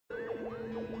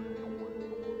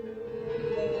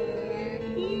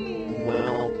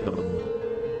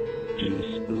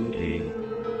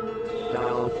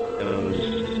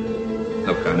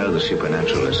I know the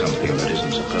supernatural is something that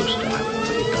isn't supposed to happen,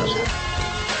 but it does happen.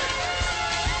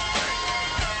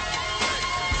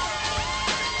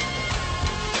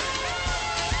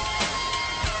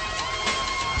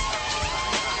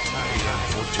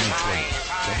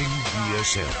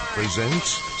 WBSM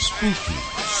presents Spooky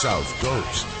South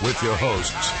Coast with your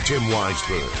hosts Tim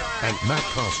Weisberg and Matt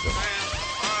Costa.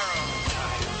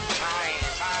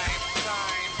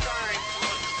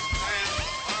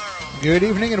 Good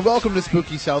evening and welcome to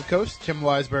Spooky South Coast. Tim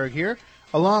Weisberg here,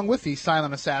 along with the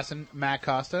silent assassin Matt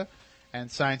Costa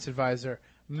and science advisor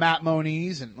Matt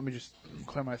Moniz. And let me just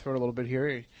clear my throat a little bit here.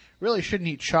 You really shouldn't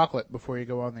eat chocolate before you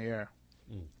go on the air.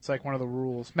 It's like one of the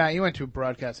rules. Matt, you went to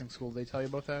broadcasting school. Did they tell you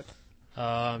about that?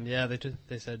 Yeah,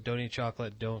 they said don't eat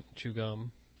chocolate, don't chew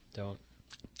gum, don't.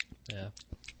 Yeah.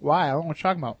 Why? I don't know what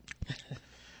you're talking about.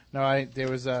 No, there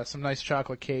was some nice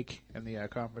chocolate cake in the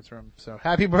conference room. So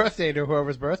happy birthday to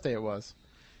whoever's birthday it was.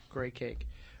 Great cake.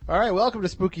 All right, welcome to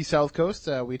Spooky South Coast.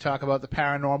 We talk about the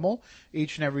paranormal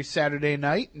each and every Saturday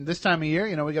night. And this time of year,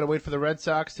 we got to wait for the Red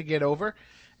Sox to get over.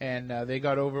 And they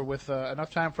got over with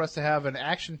enough time for us to have an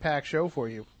action-packed show for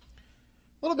you. A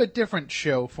little bit different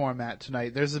show format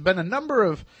tonight. There's been a number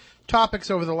of topics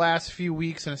over the last few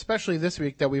weeks, and especially this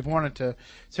week, that we've wanted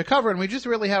to cover, and we just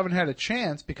really haven't had a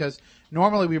chance because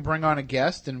normally we bring on a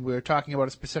guest and we're talking about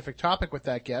a specific topic with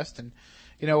that guest, and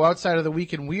outside of the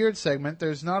Week in Weird segment,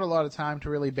 there's not a lot of time to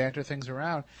really banter things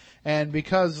around. And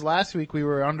because last week we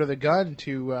were under the gun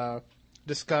to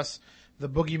discuss the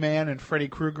Boogeyman and Freddy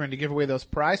Krueger and to give away those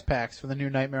prize packs for the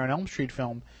new Nightmare on Elm Street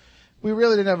film, we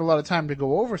really didn't have a lot of time to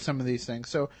go over some of these things.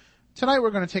 So tonight we're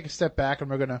going to take a step back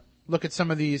and we're going to look at some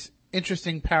of these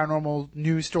interesting paranormal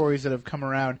news stories that have come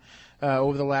around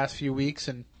over the last few weeks,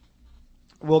 and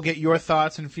we'll get your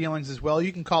thoughts and feelings as well.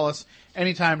 You can call us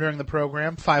anytime during the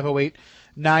program,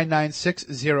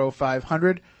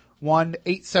 508-996-0500,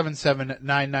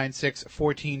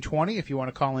 1-877-996-1420 if you want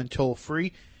to call in toll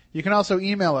free. You can also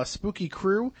email us,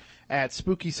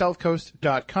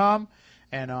 spookykrew@spookysouthcoast.com,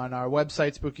 and on our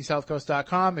website,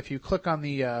 spookysouthcoast.com. If you click on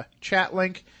the chat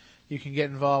link, you can get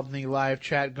involved in the live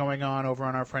chat going on over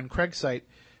on our friend Craig's site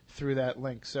through that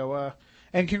link. So,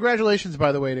 and congratulations,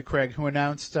 by the way, to Craig, who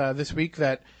announced this week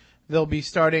that they'll be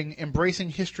starting Embracing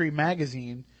History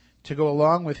magazine to go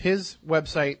along with his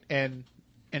website and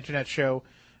internet show,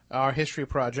 Our History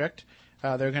Project.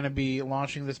 They're going to be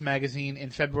launching this magazine in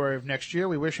February of next year.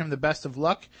 We wish him the best of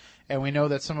luck, and we know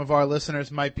that some of our listeners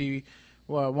might be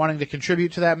wanting to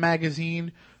contribute to that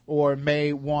magazine or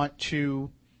may want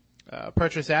to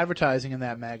purchase advertising in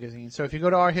that magazine. So if you go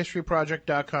to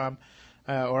ourhistoryproject.com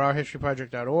or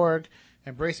ourhistoryproject.org,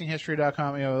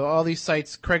 embracinghistory.com, all these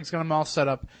sites, Craig's got them all set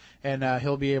up, and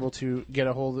he'll be able to get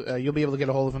a hold. You'll be able to get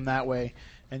a hold of him that way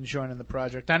and join in the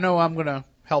project. I know I'm going to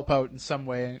help out in some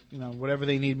way. Whatever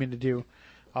they need me to do,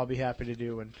 I'll be happy to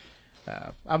do. And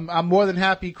I'm more than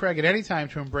happy, Craig, at any time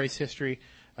to embrace history,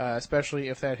 especially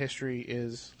if that history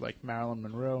is like Marilyn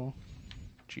Monroe,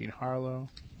 Jean Harlow,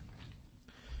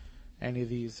 any of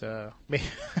these.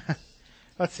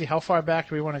 Let's see, how far back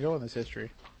do we want to go in this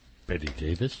history? Betty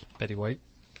Davis. Betty White.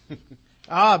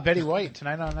 Betty White,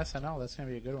 tonight on SNL. That's going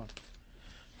to be a good one.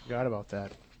 Forgot about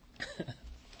that.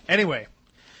 Anyway,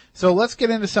 so let's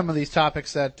get into some of these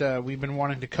topics that we've been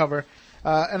wanting to cover.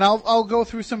 And I'll go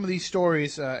through some of these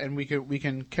stories, and we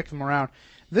can kick them around.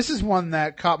 This is one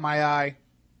that caught my eye,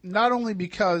 not only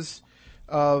because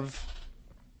of,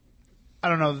 I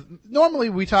don't know,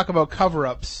 normally we talk about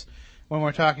cover-ups when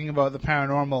we're talking about the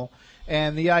paranormal,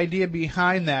 and the idea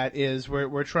behind that is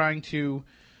we're trying to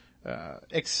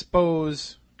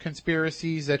expose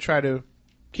conspiracies that try to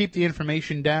keep the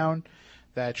information down,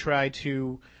 that try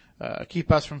to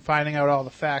keep us from finding out all the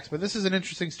facts. But this is an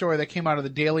interesting story that came out of the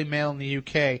Daily Mail in the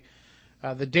UK.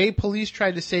 The day police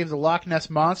tried to save the Loch Ness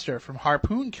Monster from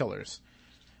harpoon killers.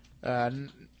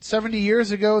 70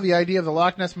 years ago, the idea of the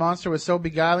Loch Ness Monster was so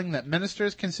beguiling that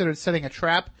ministers considered setting a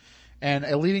trap, and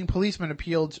a leading policeman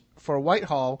appealed for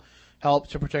Whitehall help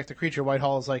to protect the creature.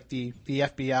 Whitehall is like the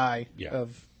FBI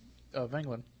of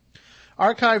England.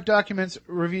 Archived documents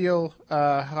reveal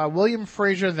how William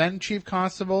Fraser, then chief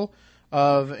constable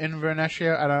of Inverness,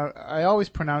 I always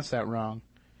pronounce that wrong.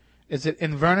 Is it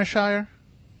Inverness-shire?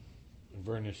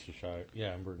 Inverness-shire.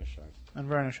 Yeah, Inverness-shire.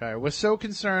 Inverness-shire was so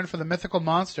concerned for the mythical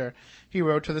monster, he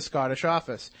wrote to the Scottish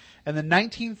office. In the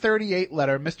 1938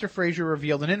 letter, Mr. Fraser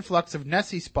revealed an influx of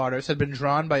Nessie spotters had been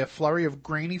drawn by a flurry of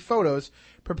grainy photos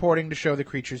purporting to show the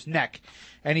creature's neck,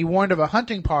 and he warned of a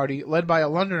hunting party led by a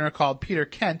Londoner called Peter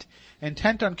Kent,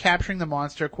 intent on capturing the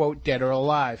monster, quote, dead or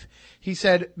alive. He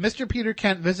said, Mr. Peter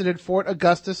Kent visited Fort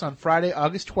Augustus on Friday,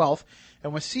 August 12th,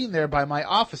 and was seen there by my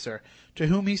officer, to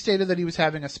whom he stated that he was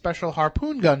having a special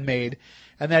harpoon gun made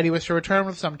and that he was to return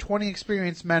with some 20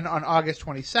 experienced men on August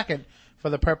 22nd for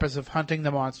the purpose of hunting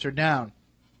the monster down.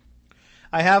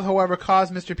 I have, however,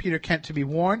 caused Mr. Peter Kent to be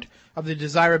warned of the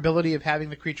desirability of having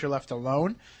the creature left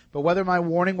alone, but whether my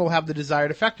warning will have the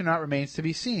desired effect or not remains to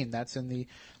be seen. That's in the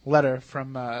letter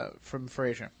from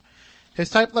Fraser. His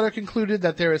type letter concluded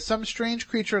that there is some strange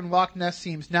creature in Loch Ness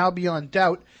seems now beyond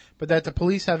doubt, but that the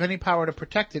police have any power to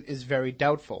protect it is very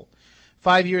doubtful.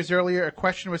 5 years earlier, a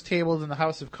question was tabled in the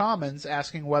House of Commons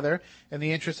asking whether, in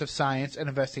the interest of science, an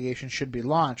investigation should be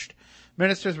launched.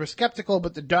 Ministers were skeptical,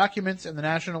 but the documents in the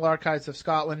National Archives of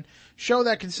Scotland show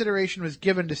that consideration was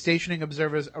given to stationing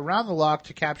observers around the loch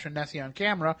to capture Nessie on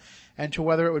camera and to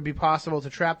whether it would be possible to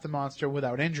trap the monster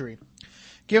without injury.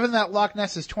 Given that Loch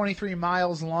Ness is 23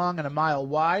 miles long and a mile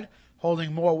wide,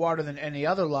 holding more water than any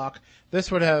other loch,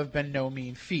 this would have been no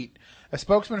mean feat. A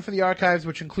spokesman for the archives,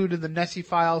 which included the Nessie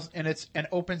files in its An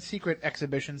Open Secret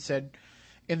exhibition, said,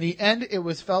 "In the end, it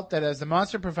was felt that as the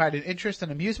monster provided interest and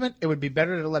amusement, it would be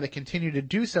better to let it continue to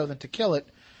do so than to kill it,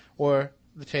 or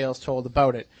the tales told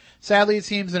about it. Sadly, it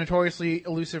seems the notoriously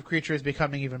elusive creature is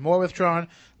becoming even more withdrawn.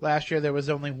 Last year, there was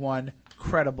only one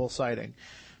credible sighting."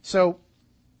 So,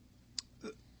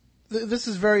 this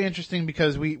is very interesting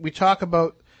because we talk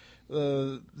about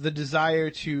the desire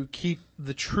to keep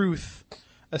the truth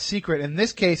a secret. In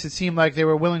this case, it seemed like they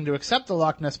were willing to accept the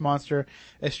Loch Ness Monster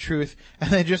as truth, and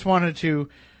they just wanted to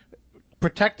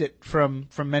protect it from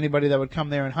anybody that would come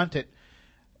there and hunt it.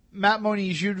 Matt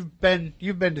Moniz, you've been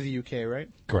to the UK, right?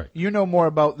 Correct. You know more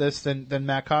about this than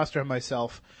Matt Coster and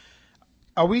myself.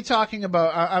 Are we talking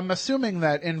about? I'm assuming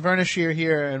that in Verneshire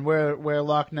here and where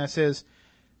Loch Ness is,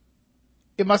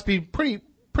 it must be pretty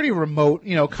remote,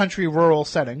 country rural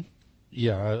setting.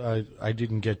 Yeah, I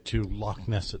didn't get to Loch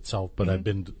Ness itself, but I've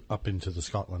been up into the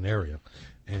Scotland area.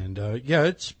 And,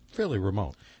 it's fairly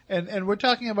remote. And we're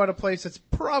talking about a place that's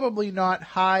probably not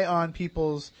high on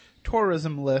people's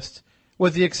tourism list,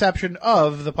 with the exception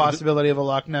of the possibility of a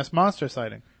Loch Ness Monster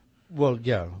sighting. Well,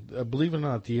 yeah. Believe it or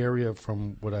not, the area,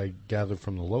 from what I gathered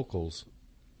from the locals,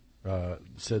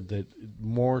 said that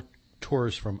more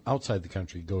tourists from outside the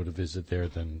country go to visit there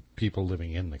than people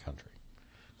living in the country.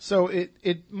 So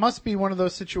it must be one of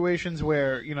those situations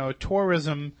where,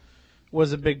 tourism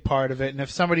was a big part of it. And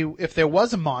if there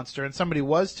was a monster and somebody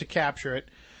was to capture it,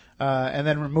 and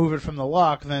then remove it from the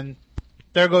loch, then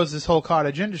there goes this whole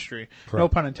cottage industry. Correct. No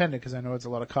pun intended, because I know it's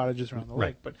a lot of cottages around the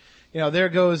lake. But, there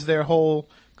goes their whole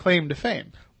claim to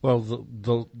fame. Well,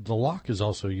 the loch is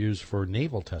also used for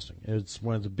naval testing. It's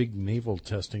one of the big naval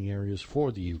testing areas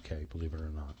for the UK, believe it or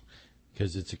not.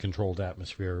 Because it's a controlled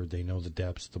atmosphere. They know the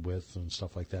depths, the width, and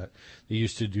stuff like that. They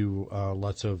used to do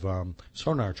lots of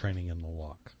sonar training in the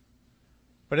loch.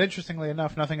 But interestingly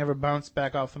enough, nothing ever bounced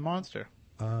back off the monster.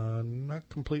 Not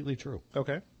completely true.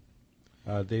 Okay.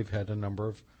 They've had a number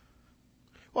of...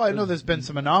 Well, I know there's been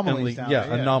some anomalies down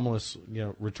there. Anomalous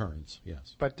returns,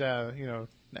 yes. But,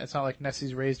 it's not like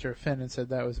Nessie's raised her fin and said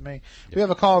that was me. Yes. We have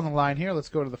a call on the line here. Let's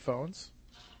go to the phones.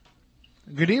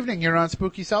 Good evening. You're on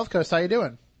Spooky South Coast. How you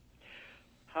doing?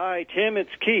 Hi, Tim. It's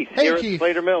Keith hey, here Keith. at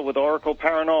Slater Mill with Oracle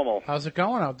Paranormal. How's it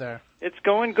going out there? It's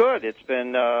going good. It's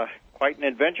been quite an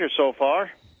adventure so far.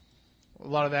 A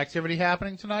lot of activity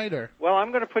happening tonight, or? Well,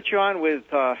 I'm going to put you on with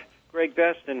Greg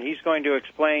Best, and he's going to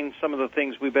explain some of the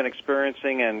things we've been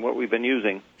experiencing and what we've been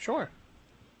using. Sure.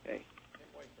 Okay.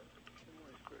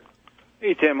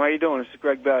 Hey, Tim. How you doing? This is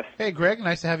Greg Best. Hey, Greg.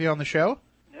 Nice to have you on the show.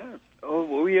 Yeah.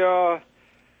 Oh, we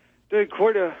did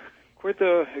quite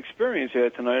the experience here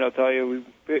tonight, I'll tell you.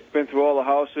 We've been through all the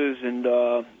houses and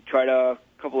tried a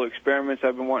couple of experiments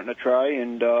I've been wanting to try.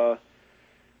 And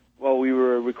while we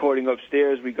were recording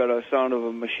upstairs, we got a sound of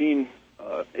a machine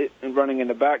running in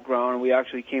the background. We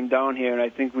actually came down here, and I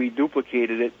think we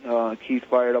duplicated it. Keith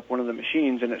fired up one of the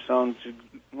machines, and it sounds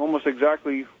almost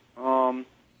exactly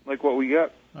like what we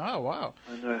got. Oh, wow.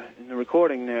 In the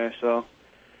recording there. So,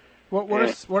 what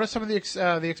are some of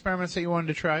the experiments that you wanted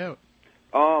to try out?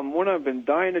 One I've been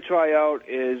dying to try out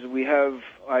is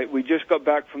we just got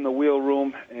back from the wheel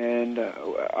room, and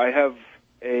I have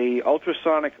a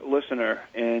ultrasonic listener,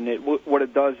 and what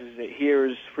it does is it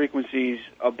hears frequencies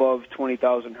above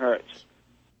 20,000 hertz,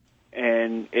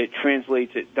 and it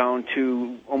translates it down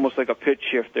to almost like a pitch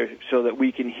shifter so that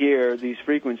we can hear these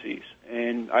frequencies.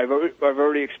 And I've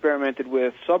already experimented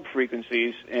with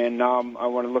sub-frequencies, and now I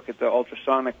want to look at the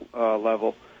ultrasonic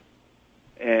level.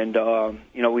 And,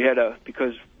 we had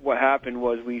because what happened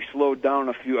was we slowed down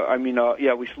a few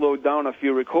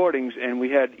recordings, and we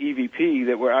had EVP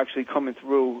that were actually coming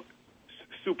through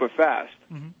super fast.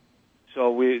 Mm-hmm.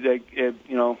 So they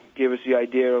gave us the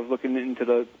idea of looking into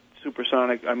the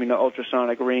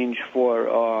ultrasonic range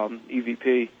for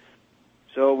EVP.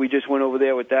 So we just went over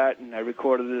there with that, and I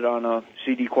recorded it on a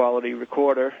CD quality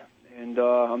recorder. And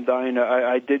I'm dying.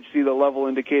 I did see the level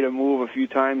indicator move a few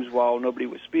times while nobody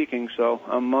was speaking, so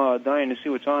I'm dying to see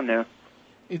what's on there.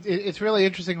 It's really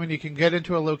interesting when you can get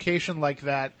into a location like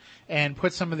that and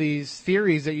put some of these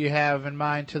theories that you have in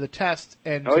mind to the test,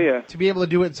 and to be able to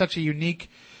do it in such a unique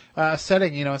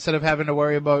setting, instead of having to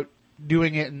worry about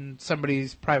doing it in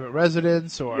somebody's private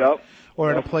residence or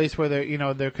in a place where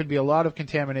there could be a lot of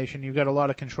contamination. You've got a lot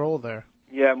of control there.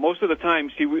 Yeah, most of the time,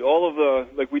 see, we invent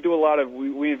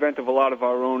a lot of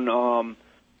our own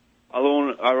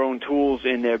tools,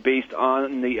 and they're based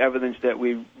on the evidence that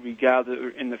we gather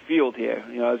in the field here.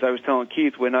 As I was telling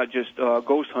Keith, we're not just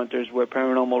ghost hunters; we're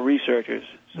paranormal researchers.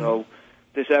 So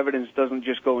this evidence doesn't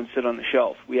just go and sit on the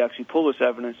shelf. We actually pull this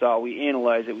evidence out, we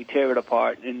analyze it, we tear it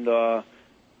apart, and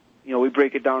we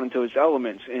break it down into its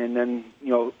elements, and then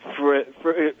it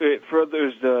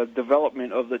furthers the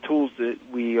development of the tools that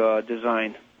we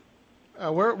design.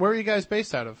 Where are you guys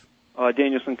based out of?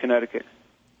 Danielson, Connecticut.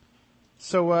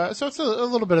 So it's a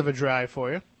little bit of a drive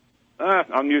for you.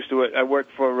 I'm used to it. I work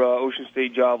for Ocean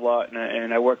State Job Lot,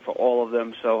 and I work for all of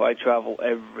them, so I travel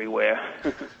everywhere.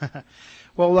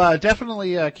 Well,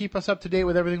 definitely keep us up to date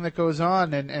with everything that goes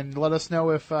on, and let us know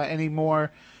if any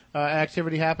more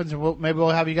activity happens, and maybe we'll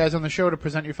have you guys on the show to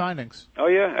present your findings. Oh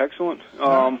yeah, excellent.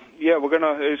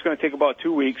 It's gonna take about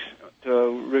 2 weeks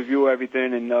to review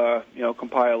everything and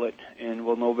compile it, and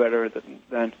we'll know better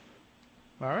then.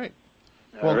 All right.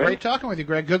 Well, great talking with you,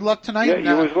 Greg. Good luck tonight.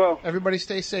 Yeah, you as well. Everybody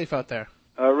stay safe out there.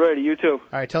 All righty, you too.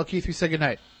 All right, tell Keith we say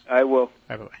goodnight. I will. All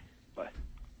right, bye-bye. Bye.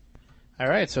 All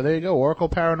right, so there you go, Oracle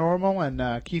Paranormal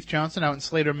and Keith Johnson out in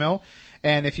Slater Mill.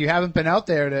 And if you haven't been out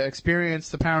there to experience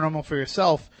the paranormal for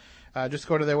yourself, just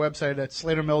go to their website at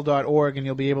slatermill.org, and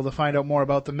you'll be able to find out more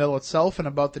about the mill itself and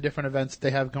about the different events that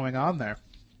they have going on there.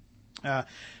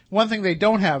 One thing they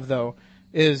don't have, though,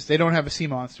 is they don't have a sea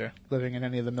monster living in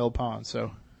any of the mill ponds.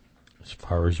 So, as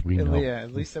far as we know,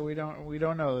 at least that we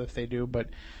don't know if they do. But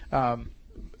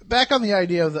back on the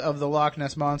idea of the Loch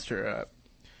Ness monster,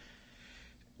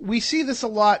 we see this a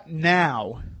lot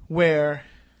now, where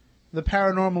the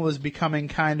paranormal is becoming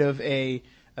kind of a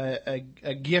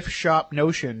gift shop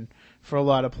notion for a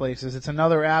lot of places. It's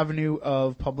another avenue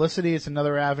of publicity. It's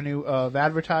another avenue of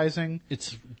advertising.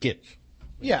 it's gifts.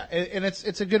 Yeah, and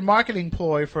it's a good marketing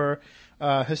ploy for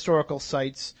historical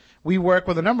sites. We work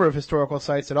with a number of historical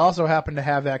sites that also happen to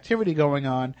have activity going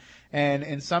on, and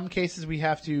in some cases we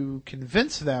have to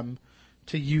convince them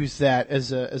to use that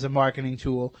as a marketing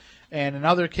tool. And in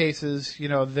other cases,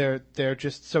 they're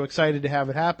just so excited to have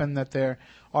it happen that they're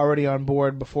already on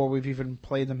board before we've even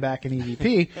played them back in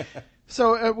EVP.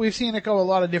 So we've seen it go a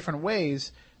lot of different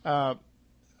ways.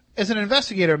 As an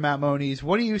investigator, Matt Moniz,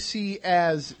 what do you see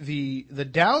as the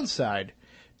downside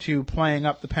to playing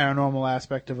up the paranormal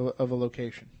aspect of a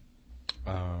location?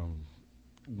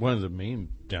 One of the main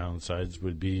downsides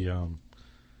would be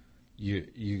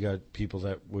you got people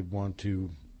that would want to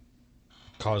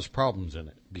cause problems in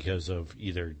it because of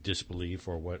either disbelief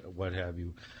or what have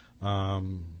you,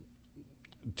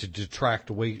 to detract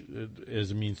away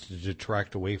as a means to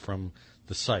detract away from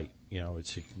the site.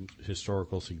 Its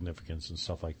historical significance and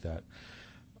stuff like that.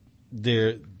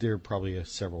 There are probably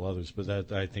several others, but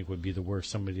that I think would be the worst.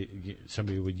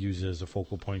 Somebody would use it as a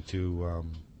focal point to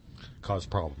cause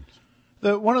problems.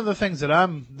 One of the things that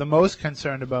I'm the most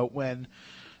concerned about when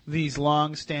these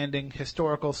long-standing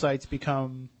historical sites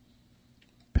become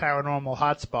paranormal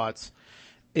hotspots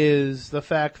is the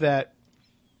fact that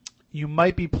you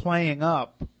might be playing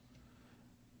up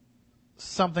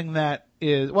something that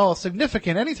is,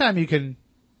 significant. Anytime you can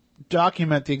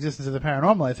document the existence of the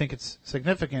paranormal, I think it's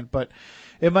significant, but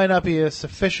it might not be a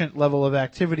sufficient level of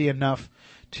activity enough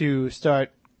to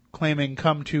start claiming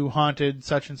come to haunted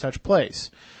such and such place.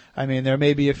 I mean, there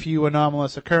may be a few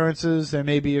anomalous occurrences, there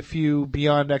may be a few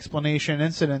beyond explanation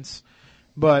incidents,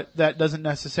 but that doesn't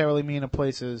necessarily mean a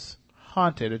place is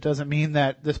haunted. It doesn't mean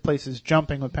that this place is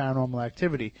jumping with paranormal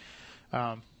activity.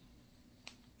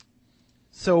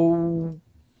 So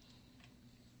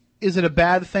is it a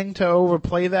bad thing to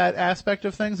overplay that aspect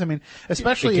of things? I mean,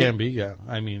 especially... It can be, yeah.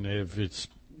 I mean, if it's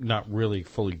not really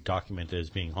fully documented as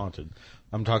being haunted.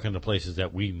 I'm talking to places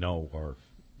that we know are...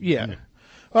 Yeah.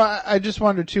 Well, I just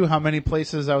wonder, too, how many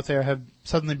places out there have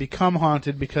suddenly become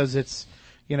haunted because it's,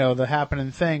 the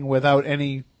happening thing without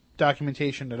any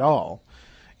documentation at all.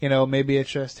 Maybe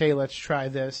it's just, hey, let's try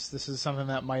this. This is something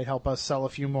that might help us sell a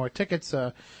few more tickets,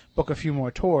 book a few more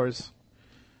tours.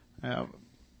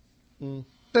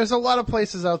 There's a lot of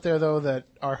places out there, though, that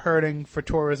are hurting for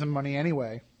tourism money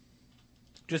anyway,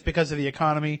 just because of the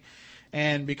economy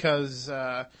and because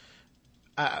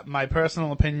my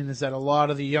personal opinion is that a lot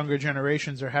of the younger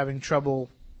generations are having trouble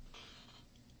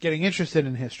getting interested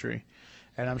in history.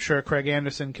 And I'm sure Craig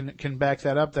Anderson can back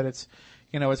that up, that it's,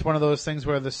 it's one of those things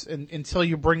where until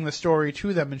you bring the story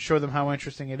to them and show them how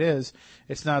interesting it is,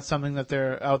 it's not something that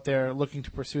they're out there looking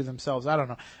to pursue themselves. I don't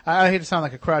know. I hate to sound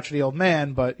like a crotchety old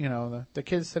man, but, the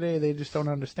kids today, they just don't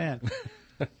understand.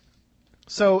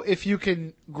 So if you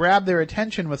can grab their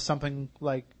attention with something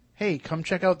like, hey, come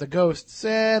check out the ghosts,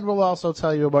 and we'll also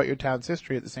tell you about your town's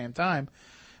history at the same time,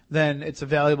 then it's a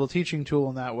valuable teaching tool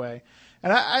in that way.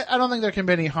 And I don't think there can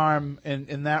be any harm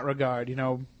in that regard.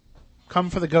 Come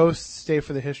for the ghosts, stay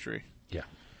for the history.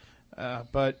 Yeah.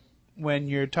 But when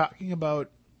you're talking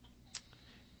about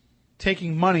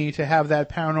taking money to have that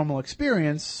paranormal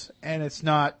experience, and it's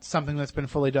not something that's been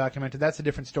fully documented, that's a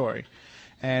different story.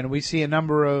 And we see a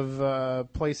number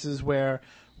of places where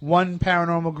one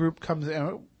paranormal group comes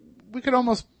in. We could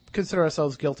almost consider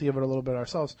ourselves guilty of it a little bit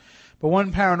ourselves. But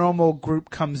one paranormal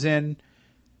group comes in,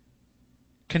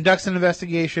 conducts an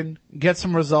investigation, gets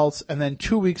some results, and then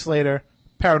 2 weeks later,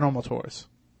 paranormal tours.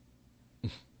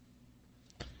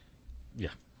 Yeah.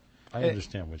 I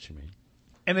understand what you mean.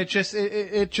 And it just,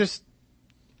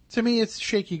 to me, it's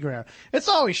shaky ground. It's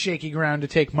always shaky ground to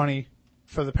take money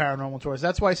for the paranormal tours.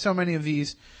 That's why so many of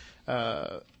these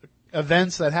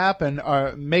events that happen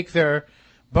make their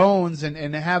bones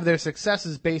and have their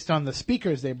successes based on the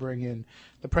speakers they bring in,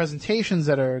 the presentations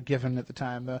that are given at the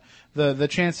time, the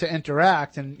chance to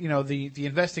interact, and the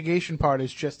investigation part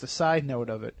is just a side note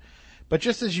of it. But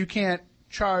just as you can't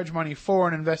charge money for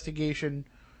an investigation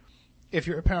if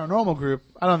you're a paranormal group,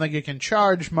 I don't think you can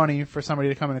charge money for somebody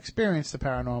to come and experience the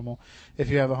paranormal if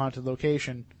you have a haunted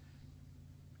location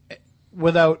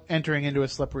without entering into a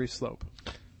slippery slope.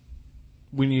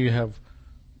 When you have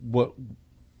what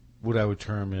I would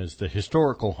term as the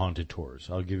historical haunted tours,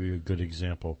 I'll give you a good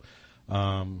example.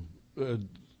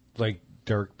 Like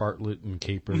Derek Bartlett and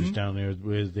Capers down there,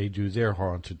 where they do their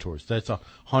haunted tours. That's a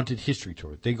haunted history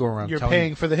tour. They go around. You're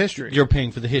paying for the history. You're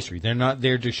paying for the history. They're not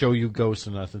there to show you ghosts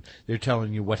and nothing. They're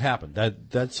telling you what happened.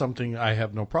 That's something I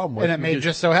have no problem with. And it may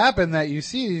just so happen that you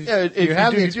see, if you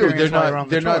have the experience.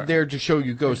 They're not there to show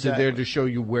you ghosts. Exactly. They're there to show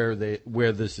you where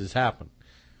this has happened.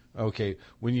 Okay,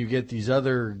 when you get these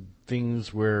other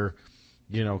things where,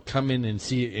 come in and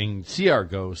see our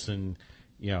ghosts, and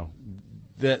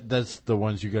that's the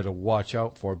ones you got to watch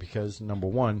out for, because number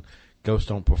one, ghosts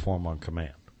don't perform on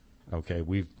command. Okay,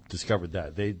 we've discovered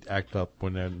that they act up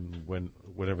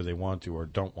whenever they want to or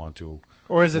don't want to,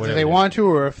 or is it that they want to,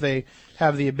 or if they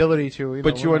have the ability to.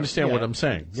 But you understand what I'm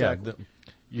saying? Exactly. Yeah,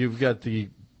 you've got the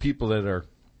people that are,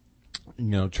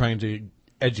 trying to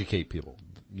educate people.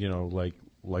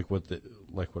 Like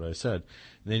what I said.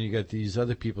 And then you got these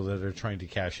other people that are trying to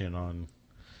cash in on,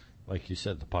 like you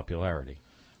said, the popularity.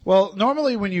 Well,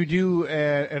 normally when you do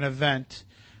an event,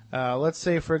 let's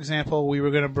say, for example, we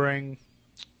were going to bring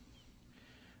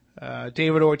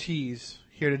David Ortiz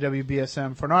here to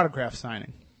WBSM for an autograph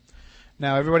signing.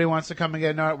 Now, everybody wants to come and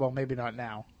get well, maybe not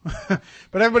now,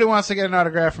 but everybody wants to get an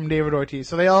autograph from David Ortiz.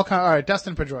 So they all come, all right,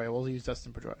 Dustin Pedroia, we'll use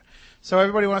Dustin Pedroia. So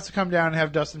everybody wants to come down and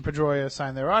have Dustin Pedroia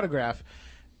sign their autograph.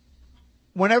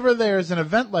 Whenever there's an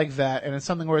event like that, and it's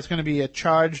something where it's going to be a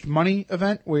charged money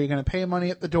event, where you're going to pay money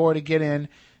at the door to get in,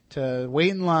 to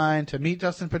wait in line, to meet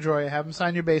Dustin Pedroia, have him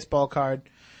sign your baseball card,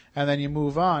 and then you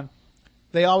move on,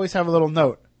 they always have a little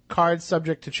note, card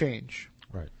subject to change.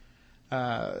 Right.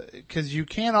 Because you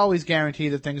can't always guarantee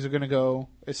that things are going to go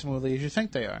as smoothly as you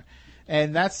think they are.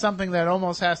 And that's something that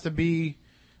almost has to be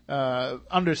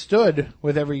understood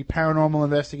with every paranormal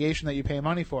investigation that you pay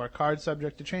money for, card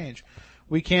subject to change.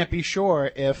 We can't be sure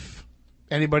if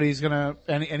anybody's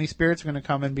any spirits are going to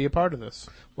come and be a part of this.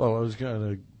 Well, I was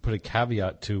going to put a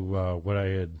caveat to what I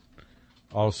had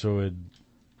also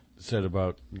said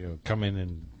about, come in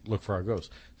and look for our ghosts.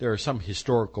 There are some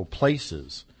historical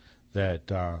places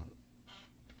that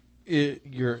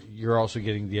you're also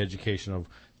getting the education of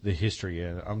the history.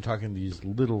 And I'm talking these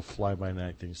little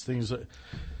fly-by-night things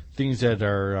that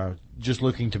are just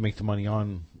looking to make the money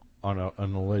on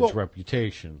an alleged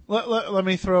reputation. Let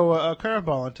me throw a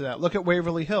curveball into that. Look at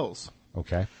Waverly Hills.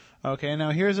 Okay. Okay, now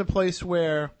here's a place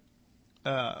where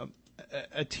a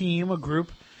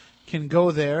group, can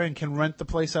go there and can rent the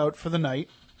place out for the night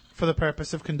for the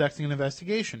purpose of conducting an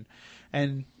investigation.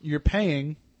 And you're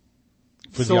paying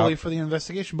solely for the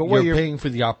investigation. But you're paying for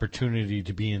the opportunity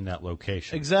to be in that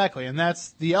location. Exactly, and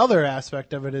that's the other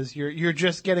aspect of it, is you're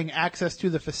just getting access to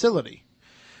the facility.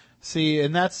 See,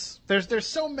 and there's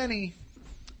so many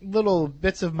little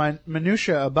bits of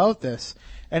minutia about this,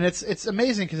 and it's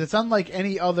amazing because it's unlike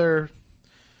any other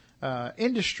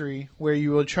industry where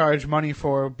you will charge money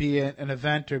for, be it an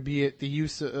event or be it the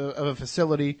use of a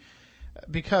facility,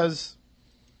 because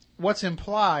what's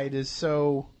implied is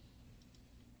so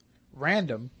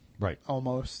random, Right.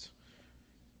 almost,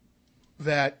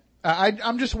 that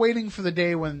I'm just waiting for the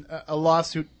day when a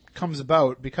lawsuit comes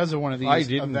about because of one of these. I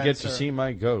didn't get events to see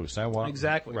my ghost. I want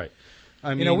Exactly. right.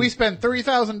 I mean, we spent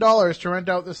 $30,000 to rent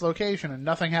out this location, and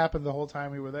nothing happened the whole time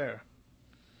we were there.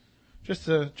 Just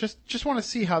want to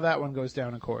see how that one goes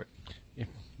down in court. Yeah,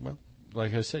 well,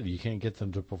 like I said, you can't get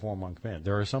them to perform on command.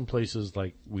 There are some places,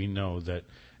 like we know, that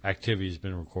activity has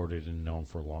been recorded and known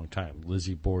for a long time.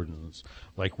 Lizzie Borden's,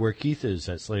 like where Keith is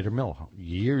at Slater Mill,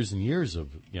 years and years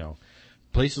of,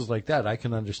 places like that. I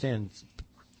can understand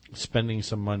spending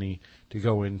some money to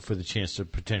go in for the chance to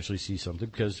potentially see something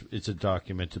because it's a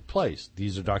documented place.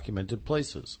 These are documented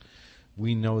places.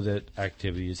 We know that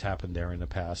activity has happened there in the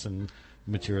past and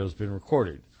material has been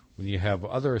recorded. When you have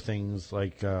other things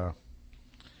like that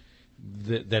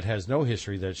has no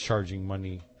history that's charging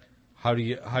money, how do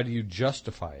you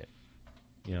justify it?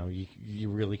 You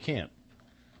really can't.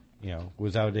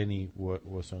 Without any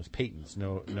what's known as patents,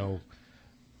 no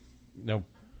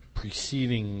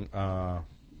preceding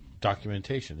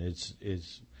documentation.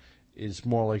 It's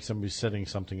more like somebody setting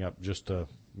something up just to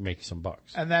make some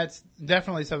bucks. And that's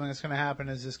definitely something that's going to happen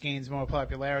as this gains more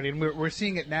popularity. And we're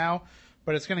seeing it now,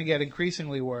 but it's going to get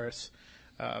increasingly worse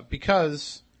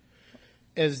because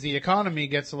as the economy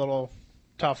gets a little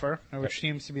tougher, which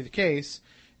seems to be the case,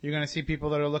 you're going to see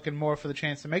people that are looking more for the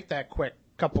chance to make that quick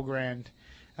couple grand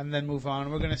and then move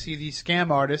on. We're going to see these scam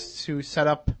artists who set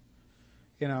up,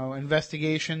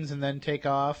 investigations and then take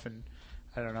off. And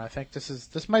I don't know. I think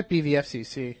this might be the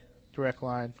FCC direct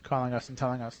line calling us and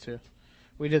telling us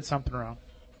we did something wrong.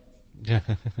 Yeah,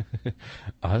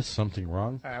 us something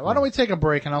wrong. All right, why don't we take a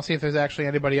break and I'll see if there's actually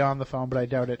anybody on the phone, but I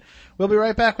doubt it. We'll be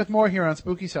right back with more here on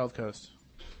Spooky South Coast.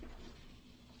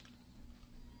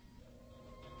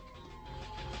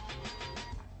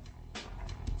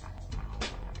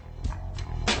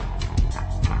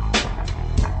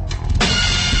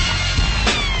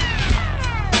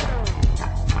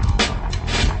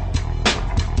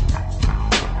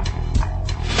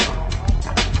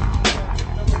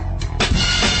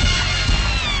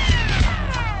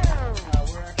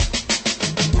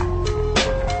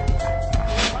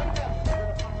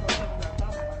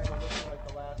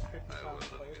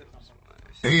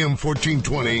 AM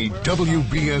 1420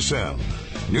 WBSM.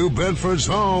 New Bedford's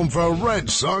home for Red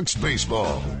Sox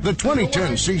baseball. The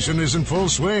 2010 season is in full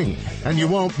swing, and you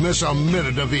won't miss a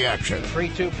minute of the action.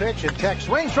 3-2 pitch, and Tech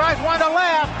swings, drives one to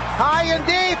left, high and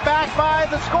deep, back by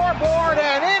the scoreboard,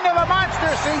 and into the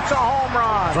monster seats, a home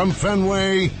run. From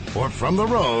Fenway or from the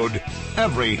road,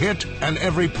 every hit and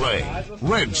every play.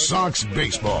 Red Sox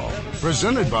baseball.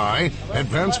 Presented by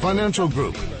Advanced Financial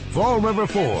Group, Fall River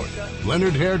Ford,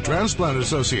 Leonard Hair Transplant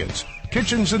Associates,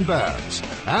 Kitchens and Baths,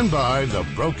 and by the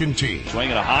Broken Tee.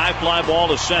 Swinging a high fly ball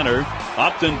to center,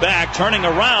 up and back, turning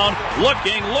around,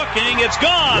 looking, it's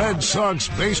gone! Red Sox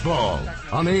baseball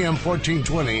on AM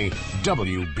 1420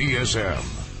 WBSM.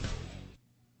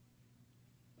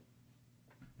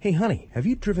 Hey, honey, have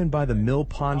you driven by the Mill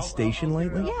Pond Station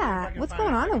lately? Yeah, what's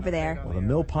going on over there? Well, the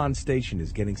Mill Pond Station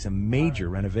is getting some major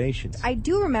renovations. I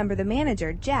do remember the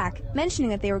manager, Jack, mentioning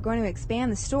that they were going to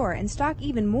expand the store and stock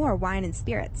even more wine and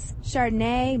spirits.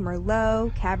 Chardonnay,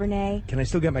 Merlot, Cabernet. Can I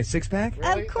still get my six-pack?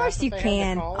 Of course you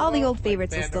can. All the old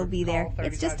favorites will still be there.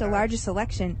 It's just a larger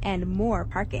selection and more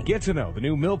parking. Get to know the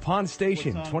new Mill Pond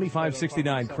Station,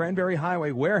 2569 Cranberry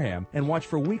Highway, Wareham, and watch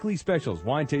for weekly specials,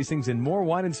 wine tastings, and more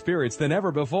wine and spirits than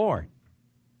ever before.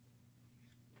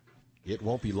 It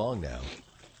won't be long now.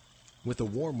 With the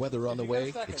warm weather on the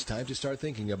way, it's time to start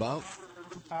thinking about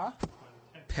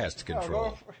pest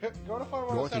control.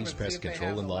 Northeast Pest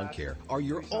Control and Lawn Care are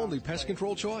your only pest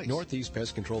control choice. Northeast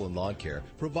Pest Control and Lawn Care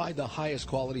provide the highest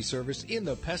quality service in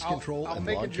the pest control and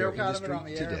lawn care industry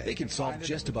today. They can solve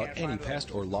just about any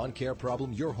pest or lawn care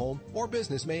problem your home or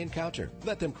business may encounter.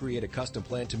 Let them create a custom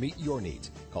plan to meet your needs.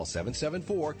 Call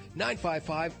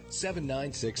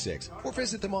 774-955-7966 or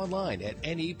visit them online at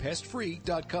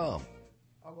nepestfree.com.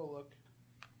 I'll go look.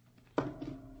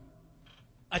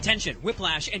 Attention,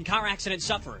 whiplash and car accident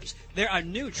sufferers. There are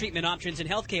new treatment options in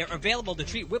healthcare available to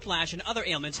treat whiplash and other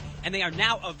ailments, and they are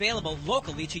now available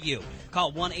locally to you.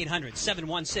 Call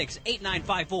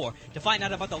 1-800-716-8954 to find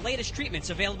out about the latest treatments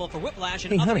available for whiplash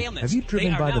and Hey, other honey, ailments. have you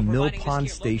driven by the Mill Pond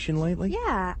this care Station lately?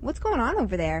 Yeah, what's going on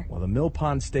over there? Well, the Mill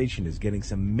Pond Station is getting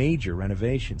some major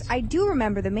renovations. I do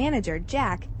remember the manager,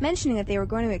 Jack, mentioning that they were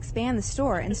going to expand the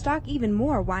store and stock even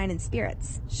more wine and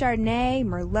spirits. Chardonnay,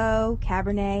 Merlot,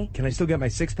 Cabernet. Can I still get my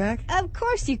six-pack? Of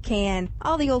course you can.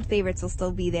 All the old favorites will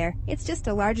still be there. It's just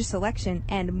a larger selection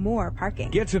and more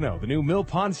parking. Get to know the new Mill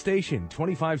Pond Station,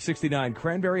 2569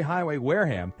 Cranberry Highway,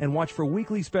 Wareham, and watch for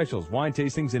weekly specials, wine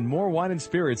tastings, and more wine and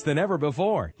spirits than ever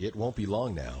before. It won't be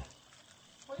long now.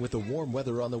 With the warm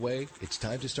weather on the way, it's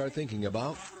time to start thinking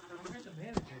about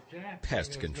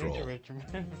pest control.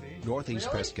 Northeast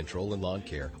Pest Control and Lawn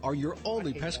Care are your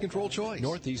only pest control choice.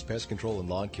 Northeast Pest Control and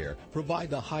Lawn Care provide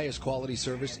the highest quality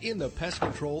service in the pest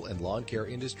control and lawn care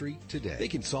industry today. They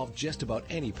can solve just about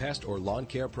any pest or lawn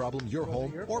care problem your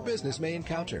home or business may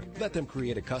encounter. Let them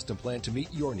create a custom plan to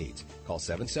meet your needs. Call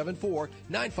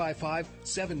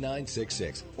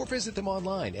 774-955-7966 or visit them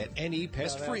online at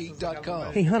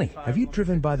nepestfree.com. Hey, honey, have you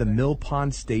driven by the Mill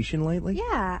Pond Station lately?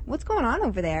 Yeah, what's going on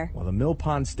over there? Well, the Mill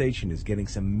Pond Station is getting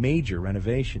some major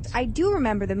renovations. I do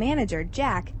remember the manager,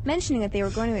 Jack, mentioning that they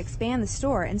were going to expand the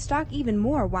store and stock even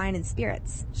more wine and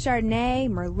spirits. Chardonnay,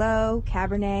 Merlot,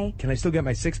 Cabernet. Can I still get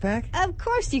my six-pack? Of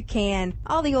course you can.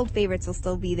 All the old favorites will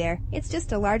still be there. It's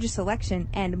just a larger selection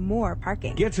and more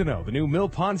parking. Get to know the new Mill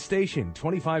Pond Station,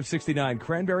 2569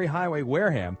 Cranberry Highway,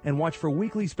 Wareham, and watch for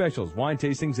weekly specials, wine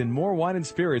tastings, and more wine and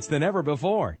spirits than ever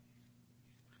before.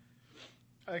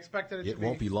 I expected it to It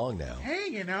won't be long now. Hey,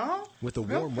 you know, With the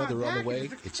warm weather on the way,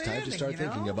 it's time to start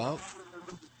thinking about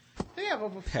They have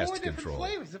over 4 pest different control.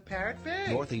 flavors of Parrot Bay.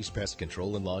 Northeast Pest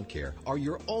Control and Lawn Care are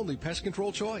your only pest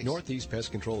control choice. Northeast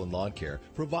Pest Control and Lawn Care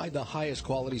provide the highest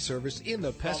quality service in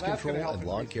the pest that's control gonna help and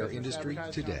lawn increase care business industry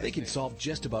advertising today. on They can TV. solve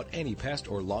just about any pest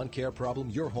or lawn care problem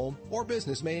your home or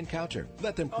business may encounter.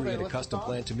 Let them Okay, create a let's custom stop.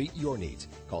 plan to meet your needs.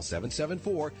 Call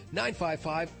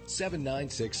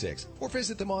 774-955-7966 or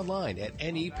visit them online at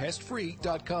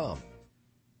nepestfree.com.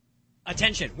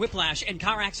 Attention, whiplash and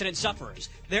car accident sufferers.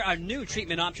 There are new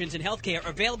treatment options in healthcare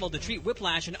available to treat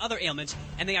whiplash and other ailments,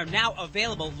 and they are now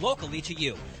available locally to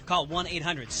you. Call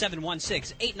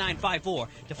 1-800-716-8954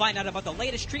 to find out about the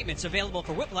latest treatments available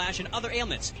for whiplash and other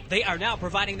ailments. They are now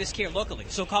providing this care locally,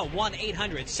 so call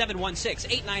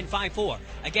 1-800-716-8954.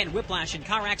 Again, whiplash and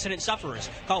car accident sufferers.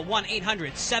 Call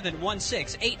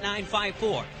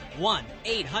 1-800-716-8954.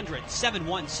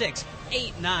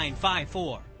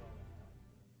 1-800-716-8954.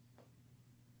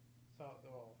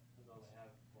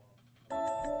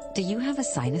 Do you have a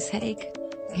sinus headache?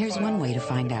 Here's one way to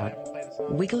find out.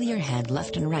 Wiggle your head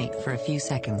left and right for a few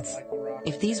seconds.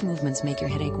 If these movements make your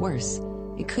headache worse,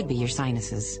 it could be your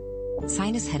sinuses.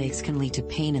 Sinus headaches can lead to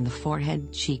pain in the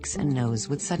forehead, cheeks, and nose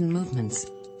with sudden movements.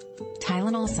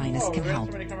 Tylenol Sinus can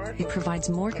help. It provides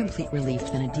more complete relief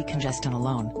than a decongestant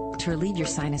alone to relieve your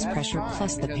sinus pressure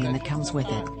plus the pain that comes with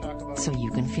it, so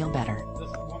you can feel better.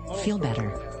 Feel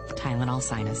better. Tylenol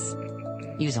Sinus.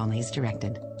 Use only as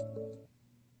directed.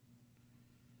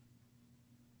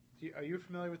 Are you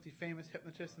familiar with the famous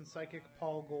hypnotist and psychic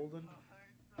Paul Golden?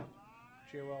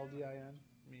 Goldin?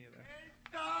 Me either.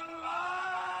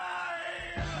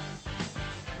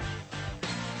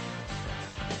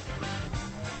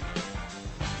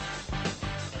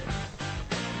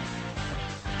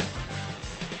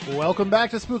 Welcome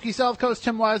back to Spooky South Coast.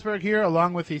 Tim Weisberg here,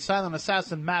 along with the silent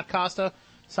assassin Matt Costa,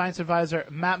 science advisor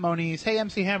Matt Moniz. Hey,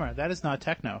 MC Hammer, that is not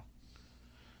techno.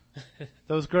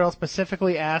 Those girls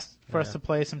specifically asked for us to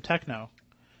play some techno,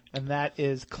 and that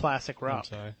is classic rock.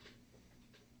 I'm sorry.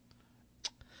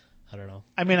 I don't know.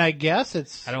 I mean, I guess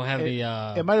it's... I don't have any...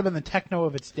 it might have been the techno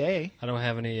of its day. I don't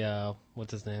have any...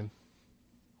 what's his name?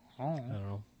 Oh. I don't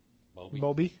know.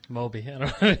 Moby? Moby. I don't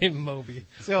have any Moby.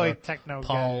 It's the only techno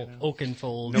Paul guy.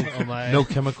 Oakenfold. On my... No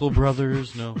Chemical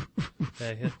Brothers, no.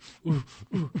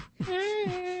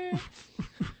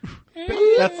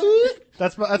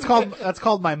 That's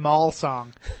called my mall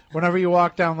song. Whenever you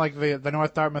walk down like the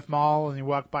North Dartmouth Mall and you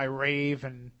walk by Rave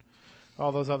and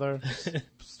all those other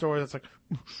stores, it's like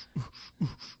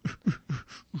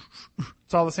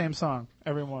it's all the same song,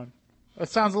 every one. It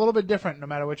sounds a little bit different no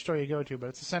matter which store you go to, but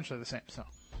it's essentially the same song.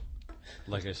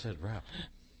 Like I said, rap.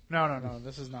 No.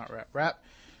 This is not rap.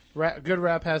 Good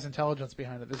rap has intelligence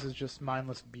behind it. This is just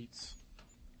mindless beats,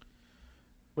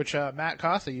 which Matt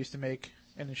Costa used to make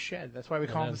in his shed. That's why we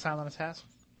call him the silent assassin.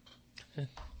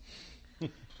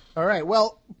 All right.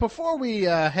 Well, before we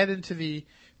head into the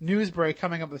news break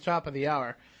coming up at the top of the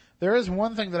hour, There is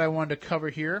one thing that I wanted to cover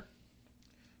here.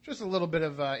 Just a little bit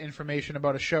of information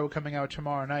about a show coming out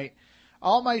tomorrow night.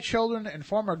 All My Children and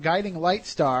former Guiding Light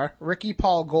star Ricky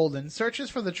Paul Golden searches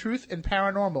for the truth in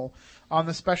paranormal on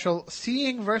the special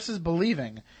Seeing versus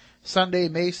Believing, Sunday,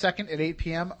 May 2nd at 8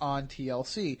 p.m. on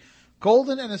TLC.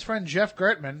 Golden and his friend Jeff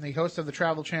Gertman, the host of the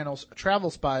Travel Channel's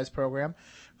Travel Spies program,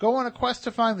 go on a quest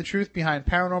to find the truth behind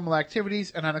paranormal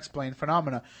activities and unexplained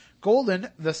phenomena. Golden,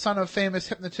 the son of famous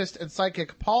hypnotist and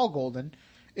psychic Paul Golden,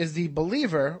 is the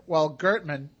believer, while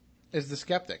Gertman is the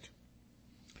skeptic.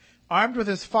 Armed with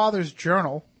his father's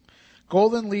journal,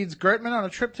 Golden leads Gertman on a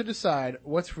trip to decide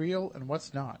what's real and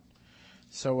what's not.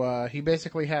 So he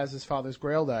basically has his father's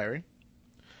Grail diary,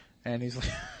 and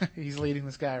he's leading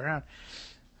this guy around.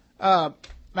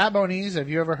 Matt Moniz, have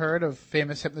you ever heard of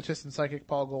famous hypnotist and psychic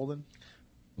Paul Golden?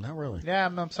 Not really. Yeah,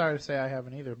 I'm sorry to say I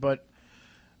haven't either, but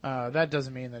that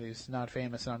doesn't mean that he's not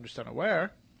famous and I'm just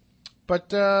unaware.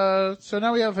 But so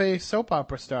now we have a soap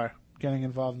opera star getting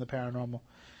involved in the paranormal.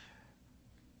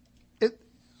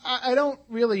 I don't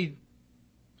really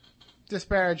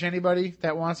disparage anybody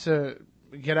that wants to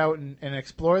get out and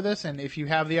explore this, and if you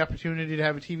have the opportunity to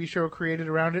have a TV show created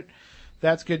around it,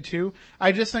 that's good too.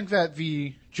 I just think that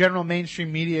the general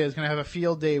mainstream media is going to have a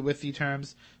field day with the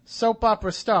terms soap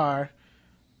opera star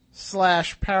 /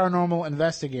 paranormal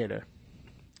investigator.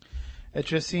 It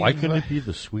just seems. Why couldn't it be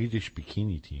the Swedish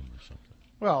bikini team or something?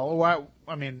 Well, why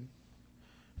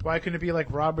couldn't it be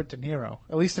like Robert De Niro?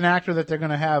 At least an actor that they're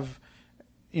going to have,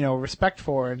 respect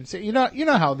for, and say, you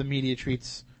know how the media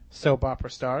treats soap opera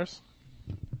stars.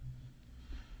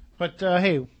 But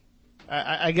hey,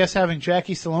 I guess having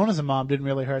Jackie Stallone as a mom didn't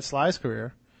really hurt Sly's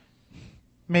career.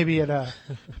 Maybe it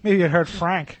hurt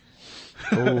Frank.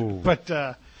 Oh.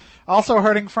 But also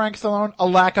hurting Frank Stallone, a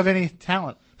lack of any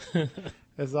talent.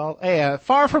 Is all. Hey,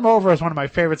 Far From Over is one of my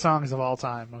favorite songs of all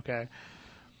time. Okay,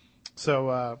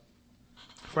 so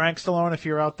Frank Stallone, if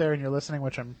you're out there and you're listening,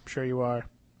 which I'm sure you are,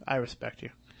 I respect you,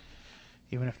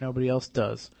 even if nobody else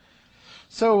does.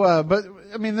 So, but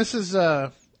I mean, this is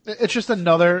it's just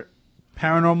another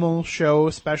paranormal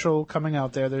show special coming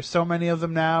out there. There's so many of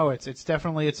them now. It's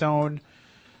definitely its own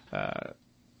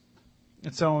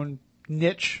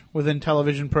niche within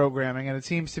television programming, and it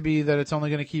seems to be that it's only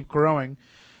going to keep growing.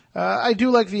 I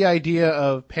do like the idea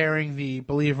of pairing the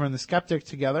believer and the skeptic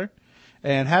together,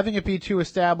 and having it be two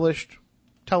established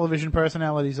television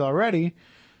personalities already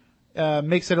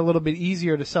makes it a little bit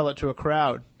easier to sell it to a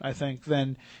crowd, I think,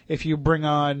 than if you bring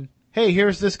on, hey,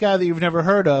 here's this guy that you've never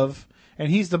heard of, and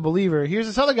he's the believer. Here's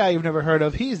this other guy you've never heard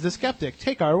of. He's the skeptic.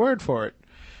 Take our word for it.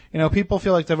 People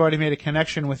feel like they've already made a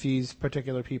connection with these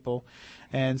particular people,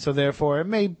 and so therefore it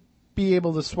may be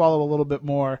able to swallow a little bit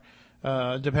more,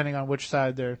 depending on which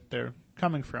side they're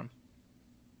coming from.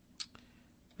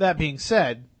 That being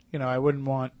said, I wouldn't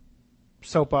want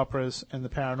soap operas and the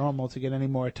paranormal to get any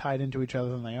more tied into each other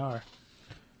than they are.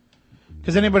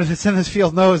 Because anybody that's in this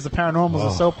field knows the paranormal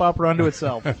is a soap opera unto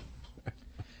itself.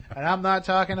 And I'm not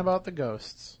talking about the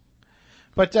ghosts.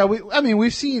 But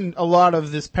we've seen a lot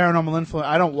of this paranormal influence.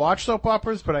 I don't watch soap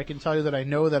operas, but I can tell you that I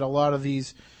know that a lot of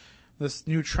this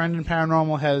new trend in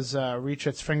paranormal has reached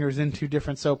its fingers into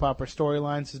different soap opera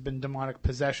storylines. There's been demonic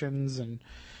possessions, and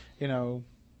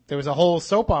there was a whole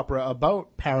soap opera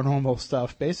about paranormal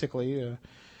stuff. Basically, it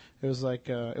was like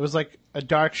a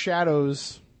Dark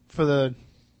Shadows for the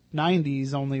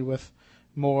 '90s, only with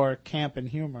more camp and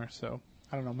humor. So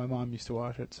I don't know. My mom used to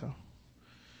watch it, so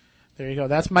there you go.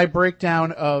 That's my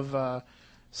breakdown of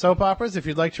soap operas. If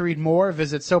you'd like to read more,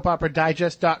 visit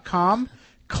soapoperadigest.com.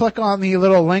 Click on the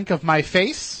little link of my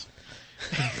face,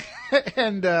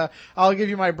 and I'll give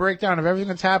you my breakdown of everything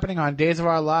that's happening on Days of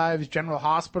Our Lives, General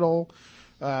Hospital,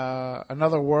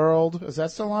 Another World. Is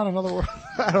that still on Another World?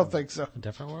 I don't think so. A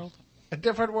Different World? A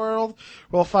Different World.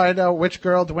 We'll find out which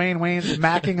girl Dwayne Wayne's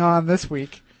macking on this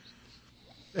week.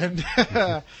 And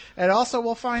and also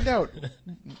we'll find out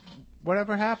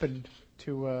whatever happened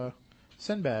to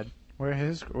Sinbad, where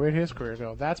his career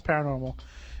go. That's paranormal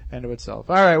into itself.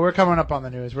 All right, we're coming up on the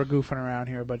news. We're goofing around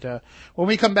here, but when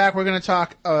we come back, we're going to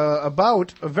talk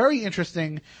about a very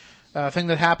interesting thing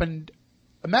that happened.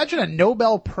 Imagine a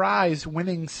Nobel Prize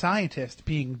winning scientist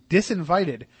being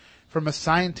disinvited from a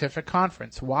scientific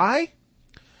conference. Why?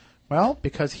 Well,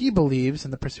 because he believes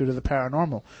in the pursuit of the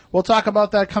paranormal. We'll talk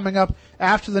about that coming up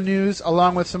after the news,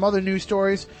 along with some other news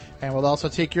stories, and we'll also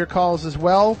take your calls as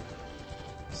well.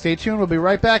 Stay tuned. We'll be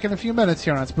right back in a few minutes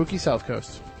here on Spooky South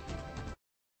Coast.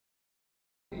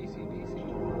 The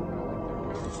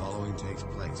following takes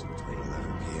place between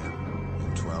 11 p.m.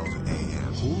 and 12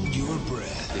 a.m. Hold your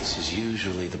breath. This is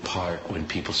usually the part when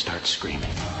people start screaming.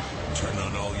 Turn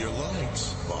on all your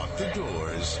lights, lock the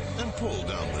doors, and pull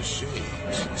down the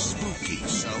shades. Spooky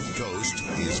South Coast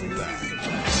is back.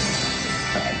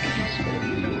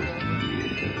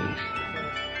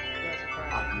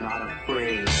 I'm not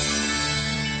afraid.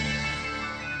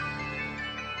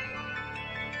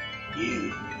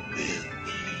 You will be.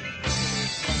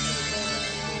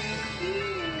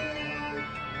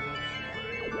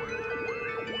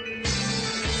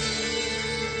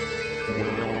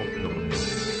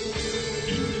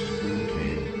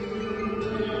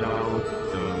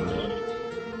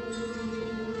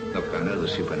 Look, I know the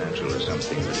supernatural is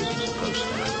something that isn't supposed to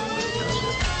happen, but it does.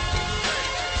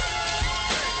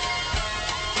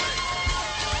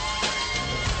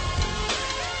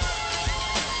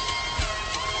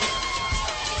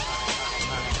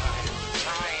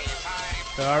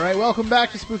 All right, welcome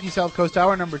back to Spooky South Coast,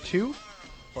 hour number 2,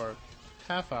 or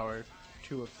half hour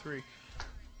 2 of 3.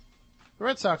 The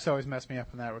Red Sox always mess me up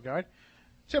in that regard.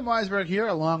 Tim Weisberg here,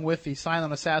 along with the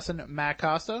silent assassin, Matt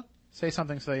Costa. Say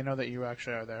something so they know that you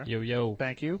actually are there. Yo, yo.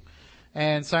 Thank you.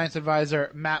 And science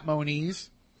advisor, Matt Moniz.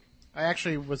 I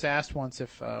actually was asked once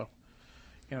if,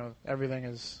 everything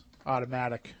is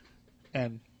automatic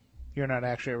and you're not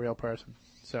actually a real person.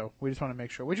 So we just want to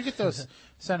make sure. Where'd you get those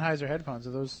Sennheiser headphones?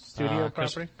 Are those studio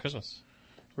property? Christmas.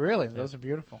 Really? Yeah. Those are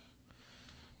beautiful.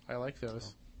 I like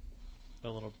those.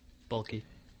 They're a little bulky.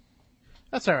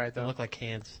 That's all right, though. They look like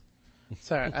cans.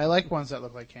 It's all right. I like ones that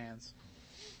look like cans.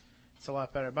 It's a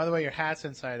lot better. By the way, your hat's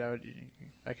inside out.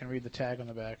 I can read the tag on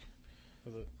the back.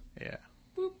 Is it? Yeah.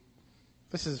 Boop.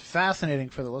 This is fascinating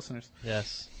for the listeners.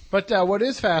 Yes. But what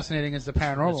is fascinating is the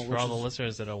paranormal. It's for all the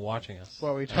listeners that are watching us.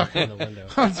 What we talking in the window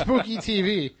on Spooky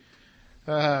TV.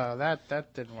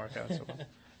 That didn't work out so well.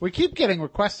 We keep getting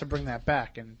requests to bring that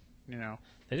back, and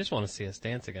they just want to see us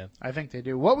dance again. I think they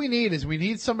do. What we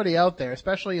need somebody out there,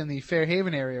 especially in the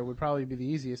Fairhaven area, would probably be the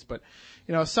easiest. But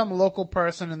some local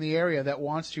person in the area that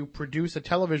wants to produce a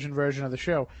television version of the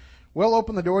show, we'll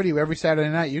open the door to you every Saturday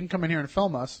night. You can come in here and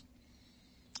film us,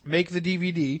 make the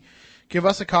DVD. Give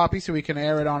us a copy so we can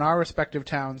air it on our respective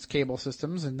towns' cable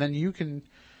systems, and then you can,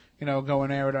 go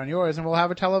and air it on yours, and we'll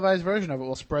have a televised version of it.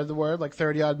 We'll spread the word like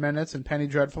 30-odd Minutes and Penny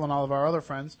Dreadful and all of our other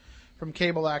friends from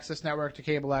Cable Access Network to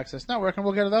Cable Access Network, and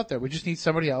we'll get it out there. We just need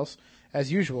somebody else,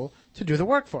 as usual, to do the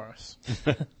work for us.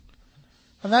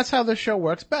 And that's how this show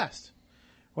works best,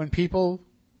 when people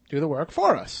do the work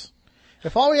for us.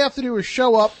 If all we have to do is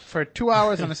show up for 2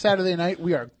 hours on a Saturday night,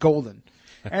 we are golden.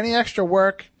 Any extra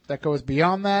work that goes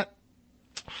beyond that,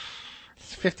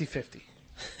 it's 50-50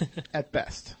 at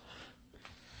best.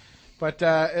 But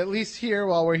at least here,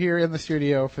 while we're here in the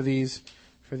studio for these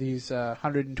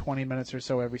 120 minutes or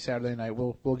so every Saturday night,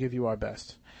 we'll give you our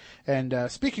best. And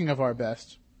speaking of our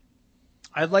best,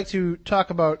 I'd like to talk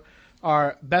about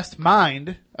our best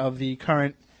mind of the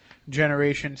current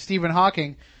generation, Stephen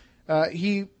Hawking.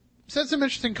 He said some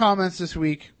interesting comments this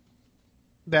week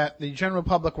that the general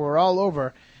public were all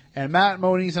over. And Matt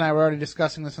Moniz and I were already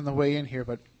discussing this on the way in here,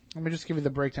 but let me just give you the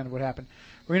breakdown of what happened.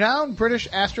 Renowned British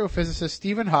astrophysicist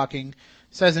Stephen Hawking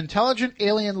says intelligent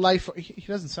alien life... He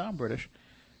doesn't sound British.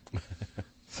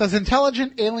 Says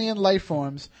intelligent alien life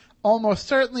forms almost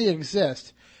certainly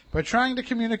exist, but trying to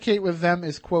communicate with them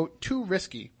is, quote, too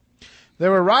risky.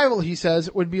 Their arrival, he says,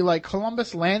 would be like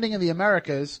Columbus landing in the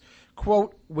Americas,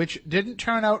 quote, which didn't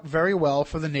turn out very well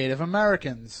for the Native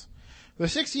Americans. The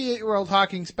 68-year-old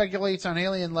Hawking speculates on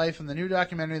alien life in the new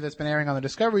documentary that's been airing on the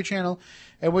Discovery Channel,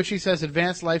 in which he says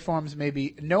advanced life forms may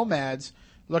be nomads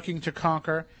looking to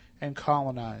conquer and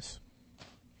colonize.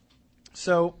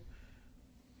 So,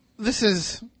 this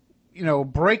is,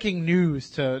 breaking news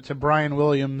to Brian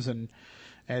Williams and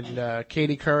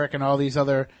Katie Couric and all these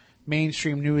other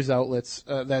mainstream news outlets,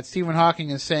 that Stephen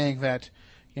Hawking is saying that,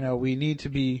 we need to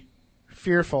be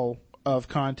fearful of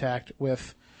contact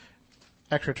with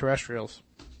extraterrestrials.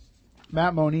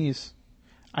 Matt Moniz,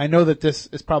 I know that this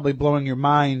is probably blowing your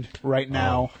mind right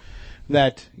now,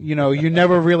 that, you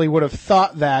never really would have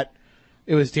thought that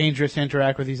it was dangerous to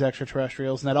interact with these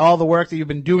extraterrestrials, and that all the work that you've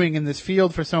been doing in this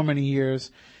field for so many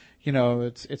years,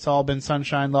 it's all been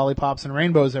sunshine, lollipops, and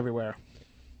rainbows everywhere.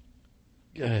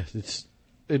 Yeah,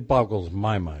 it boggles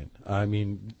my mind. I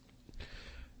mean,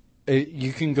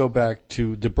 you can go back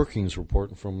to the Brookings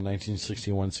report from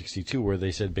 1961-62, where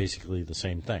they said basically the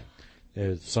same thing.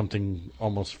 It's something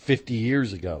almost 50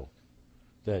 years ago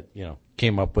that,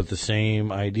 came up with the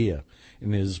same idea,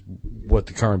 and is what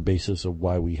the current basis of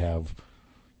why we have,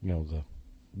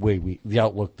 the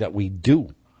outlook that we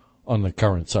do on the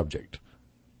current subject.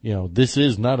 This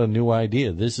is not a new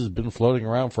idea. This has been floating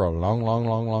around for a long, long,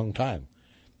 long, long time.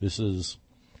 This is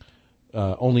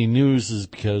only news is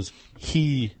because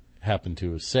he happened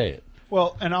to say it.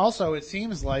 Well, and also it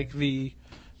seems like the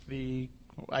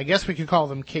I guess we could call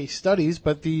them case studies,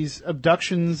 but these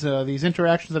abductions, these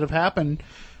interactions that have happened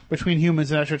between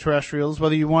humans and extraterrestrials,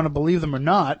 whether you want to believe them or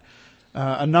not,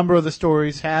 a number of the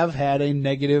stories have had a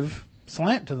negative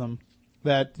slant to them.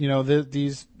 That,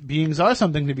 these beings are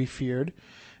something to be feared,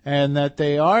 and that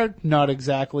they are not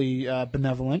exactly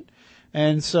benevolent.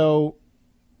 And so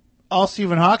all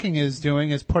Stephen Hawking is doing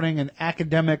is putting an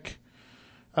academic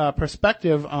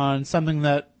perspective on something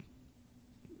that,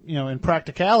 in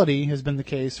practicality has been the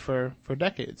case for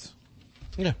decades.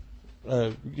 Yeah.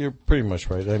 You're pretty much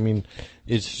right. I mean,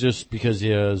 it's just because he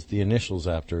has the initials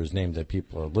after his name that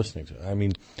people are listening to. I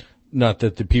mean, not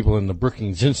that the people in the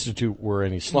Brookings Institute were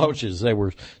any slouches. They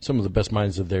were some of the best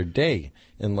minds of their day.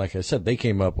 And like I said, they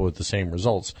came up with the same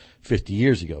results 50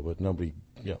 years ago, but nobody,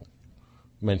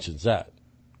 mentions that.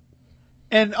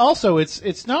 And also,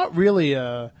 it's not really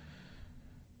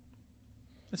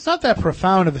it's not that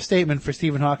profound of a statement for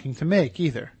Stephen Hawking to make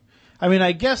either. I mean,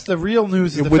 I guess the real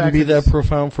news is the fact it wouldn't be that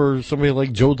profound for somebody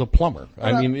like Joe the plumber.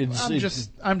 I'm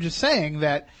just saying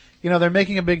that, they're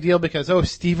making a big deal because,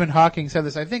 Stephen Hawking said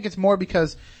this. I think it's more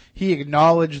because he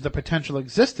acknowledged the potential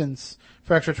existence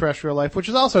for extraterrestrial life, which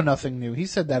is also nothing new. He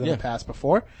said that in the past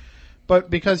before. But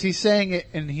because he's saying it,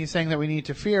 and he's saying that we need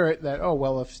to fear it, that,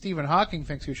 if Stephen Hawking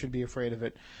thinks we should be afraid of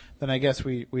it, then I guess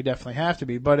we definitely have to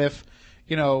be. But if,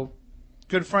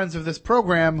 good friends of this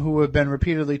program who have been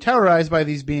repeatedly terrorized by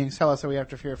these beings tell us that we have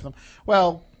to fear for them,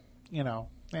 well,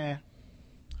 Yeah.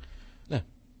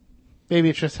 Maybe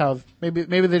it's just maybe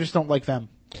they just don't like them.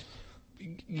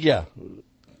 Yeah,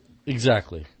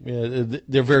 exactly. Yeah,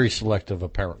 they're very selective,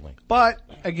 apparently. But,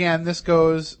 again, this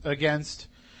goes against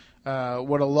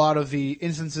what a lot of the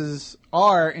instances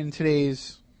are in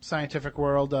today's scientific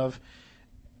world of,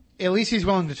 at least he's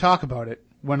willing to talk about it,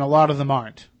 when a lot of them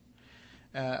aren't.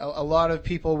 A lot of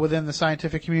people within the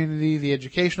scientific community, the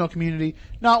educational community,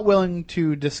 not willing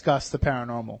to discuss the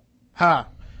paranormal.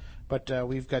 But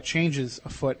we've got changes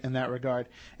afoot in that regard.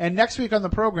 And next week on the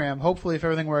program, hopefully if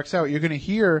everything works out, you're going to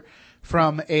hear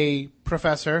from a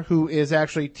professor who is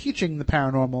actually teaching the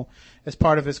paranormal as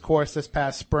part of his course this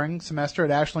past spring semester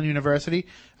at Ashland University.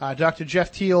 Dr.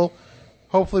 Jeff Teal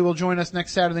hopefully will join us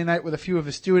next Saturday night with a few of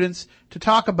his students to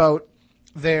talk about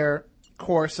their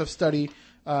course of study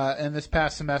in this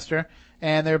past semester.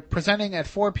 And they're presenting at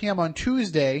 4 p.m. on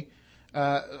Tuesday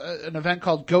an event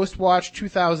called Ghost Watch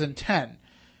 2010.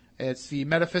 It's the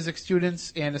metaphysics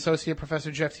students and Associate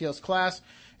Professor Jeff Teal's class.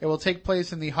 It will take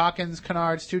place in the Hawkins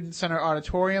Kennard Student Center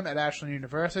Auditorium at Ashland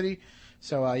University.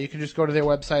 So you can just go to their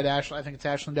website, I think it's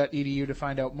ashland.edu, to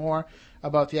find out more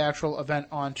about the actual event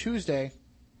on Tuesday.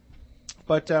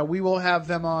 But we will have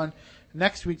them on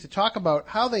next week to talk about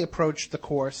how they approached the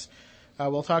course.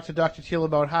 We'll talk to Dr. Teal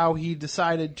about how he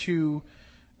decided to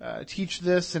teach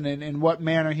this and in what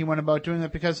manner he went about doing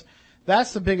it, because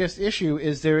that's the biggest issue,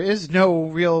 is there is no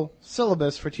real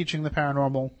syllabus for teaching the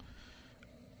paranormal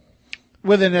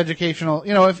within educational.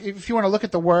 If you want to look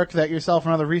at the work that yourself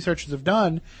and other researchers have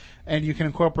done, and you can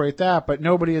incorporate that, but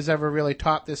nobody has ever really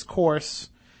taught this course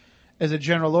as a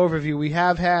general overview. We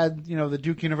have had, the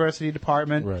Duke University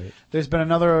department. Right. There's been a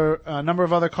number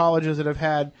of other colleges that have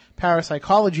had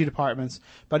parapsychology departments,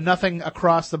 but nothing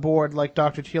across the board like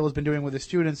Dr. Teal has been doing with his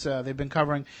students. They've been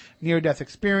covering near-death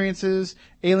experiences,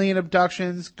 alien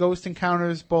abductions, ghost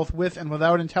encounters, both with and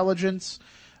without intelligence,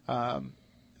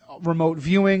 remote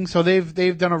viewing. So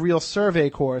they've done a real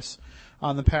survey course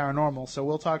on the paranormal. So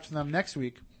we'll talk to them next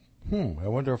week. I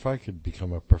wonder if I could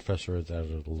become a professor at that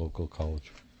at a local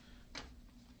college.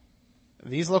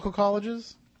 These local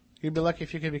colleges, you'd be lucky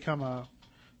if you could become a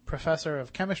professor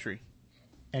of chemistry,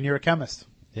 and you're a chemist.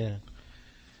 Yeah.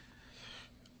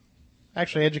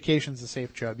 Actually, education's a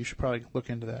safe job. You should probably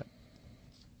look into that.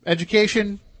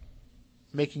 Education,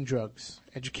 making drugs.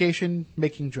 Education,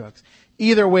 making drugs.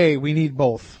 Either way, we need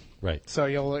both. Right. So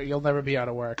you'll never be out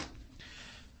of work.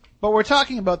 But we're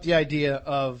talking about the idea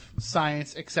of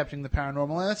science accepting the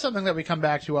paranormal, and that's something that we come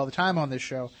back to all the time on this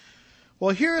show.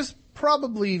 Well, here's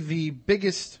probably the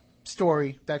biggest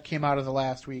story that came out of the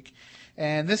last week,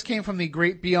 and this came from the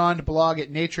Great Beyond blog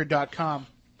at nature.com.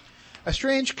 A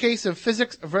strange case of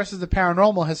physics versus the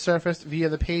paranormal has surfaced via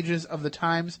the pages of the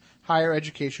Times higher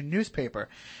education newspaper.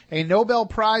 A Nobel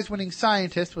Prize-winning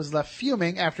scientist was left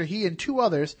fuming after he and two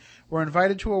others were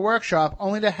invited to a workshop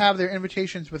only to have their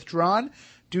invitations withdrawn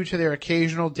due to their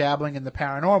occasional dabbling in the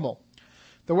paranormal.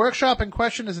 The workshop in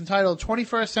question is entitled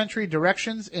 21st Century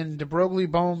Directions in de Broglie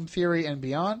Bohm Theory and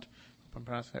Beyond. I'm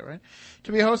pronouncing that right,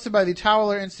 to be hosted by the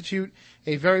Towler Institute,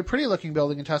 a very pretty-looking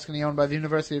building in Tuscany owned by the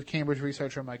University of Cambridge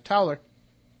researcher Mike Towler.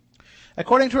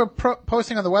 According to a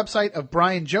posting on the website of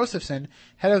Brian Josephson,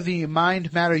 head of the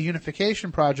Mind Matter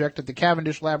Unification Project at the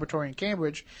Cavendish Laboratory in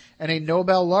Cambridge and a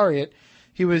Nobel laureate,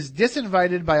 he was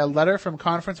disinvited by a letter from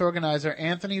conference organizer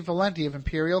Anthony Valenti of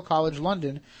Imperial College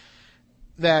London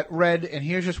that read, and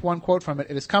here's just one quote from it,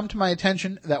 "It has come to my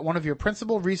attention that one of your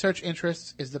principal research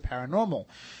interests is the paranormal.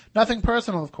 Nothing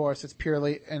personal, of course. It's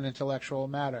purely an intellectual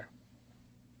matter."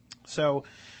 So,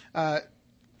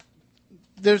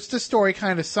 this story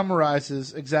kind of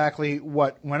summarizes exactly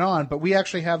what went on, but we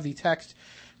actually have the text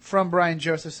from Brian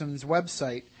Josephson's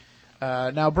website.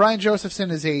 Now, Brian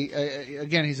Josephson is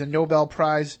again, he's a Nobel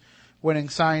Prize winning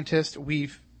scientist.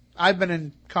 I've been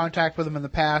in contact with him in the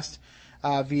past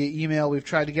via email. We've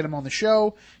tried to get him on the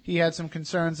show. He had some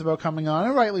concerns about coming on,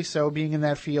 and rightly so, being in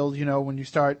that field. You know, when you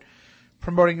start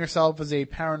promoting yourself as a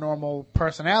paranormal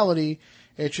personality,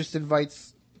 it just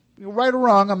invites, right or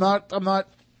wrong, I'm not,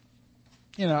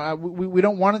 you know, we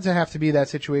don't want it to have to be that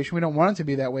situation. We don't want it to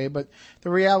be that way, but the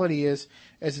reality is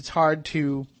it's hard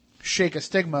to shake a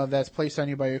stigma that's placed on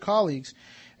you by your colleagues.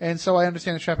 And so I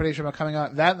understand the trepidation about coming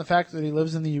on. That and the fact that he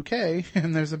lives in the UK,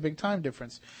 and there's a big time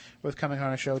difference with coming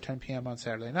on a show 10 p.m. on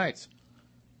Saturday nights.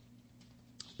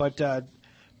 But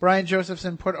Brian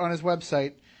Josephson put on his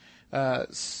website,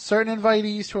 certain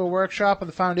invitees to a workshop on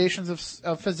the foundations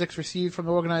of physics received from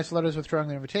the organized letters withdrawing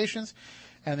their invitations.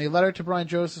 And the letter to Brian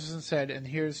Josephson said, and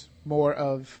here's more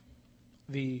of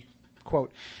the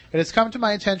quote, "It has come to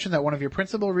my attention that one of your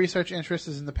principal research interests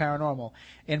is in the paranormal.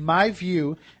 In my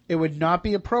view, it would not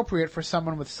be appropriate for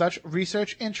someone with such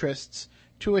research interests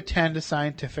to attend a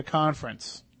scientific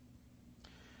conference."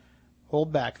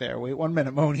 Hold back there. Wait 1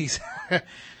 minute, Monies.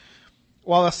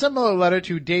 While a similar letter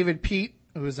to David Pete,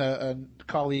 who is a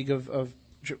colleague of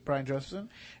Brian Josephson,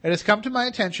 "It has come to my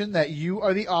attention that you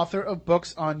are the author of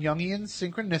books on Jungian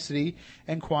synchronicity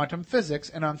and quantum physics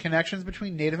and on connections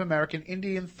between Native American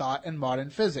Indian thought and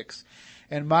modern physics.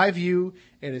 In my view,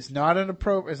 it is not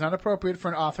appropriate for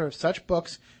an author of such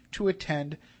books to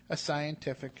attend a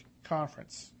scientific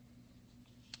conference."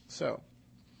 So,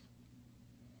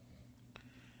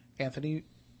 Anthony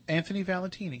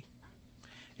Valentini,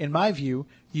 in my view,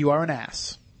 you are an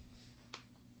ass.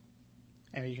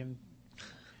 And you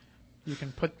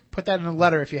can put that in a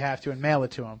letter if you have to and mail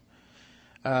it to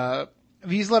him.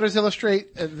 These letters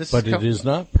illustrate But it is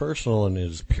not personal, and it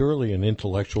is purely an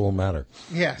intellectual matter.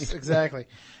 Yes, exactly.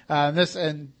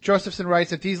 And Josephson writes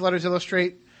that these letters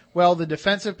illustrate well the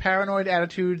defensive, paranoid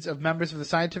attitudes of members of the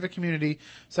scientific community,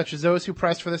 such as those who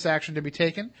pressed for this action to be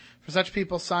taken. For such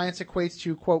people, science equates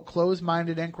to, quote,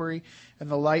 closed-minded inquiry, in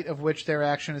the light of which their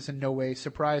action is in no way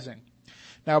surprising.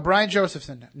 Now, Brian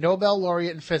Josephson, Nobel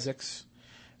laureate in physics,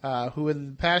 who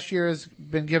in the past year has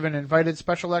been given invited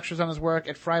special lectures on his work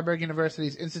at Freiburg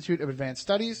University's Institute of Advanced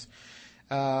Studies,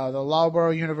 the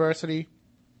Loughborough University,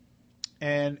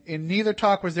 and in neither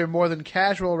talk was there more than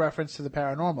casual reference to the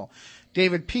paranormal.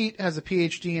 David Pete has a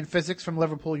PhD in physics from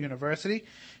Liverpool University.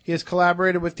 He has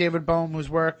collaborated with David Bohm,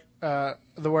 whose work the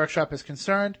workshop is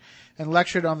concerned, and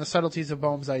lectured on the subtleties of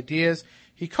Bohm's ideas.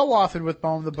 He co-authored with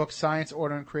Bohm the book Science,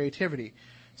 Order, and Creativity.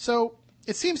 So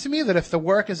it seems to me that if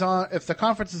the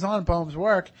conference is on Bohm's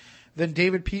work, then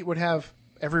David Pete would have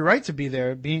every right to be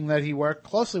there, being that he worked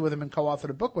closely with him and co-authored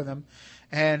a book with him.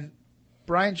 And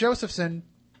Brian Josephson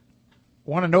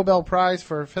won a Nobel Prize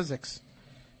for physics.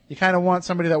 You kind of want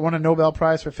somebody that won a Nobel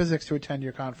Prize for physics to attend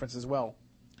your conference as well.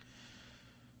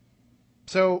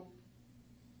 So,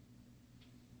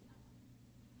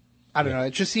 I don't know.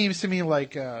 It just seems to me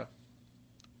like...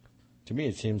 To me,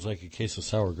 it seems like a case of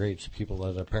sour grapes. People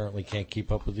that apparently can't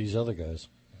keep up with these other guys.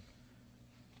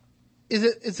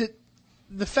 Is it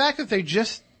the fact that they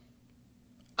just...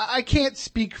 I can't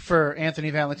speak for Anthony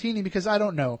Valentini because I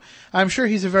don't know. I'm sure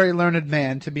he's a very learned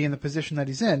man to be in the position that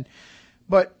he's in,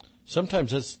 but...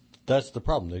 Sometimes that's the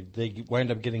problem. They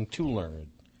wind up getting too learned.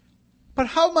 But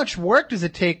how much work does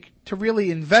it take to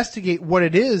really investigate what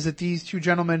it is that these two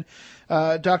gentlemen,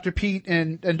 Dr. Pete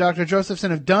and Dr.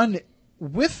 Josephson, have done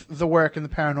with the work in the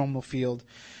paranormal field,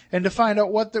 and to find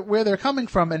out where they're coming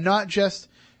from, and not just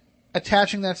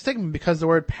attaching that stigma because the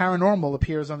word paranormal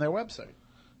appears on their website?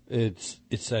 It's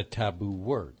that taboo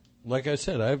word. Like I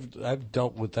said, I've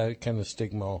dealt with that kind of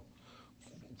stigma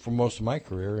for most of my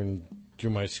career and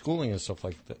through my schooling and stuff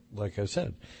like that. Like I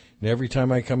said, and every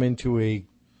time I come into a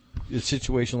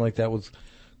situation like that with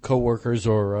coworkers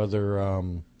or other,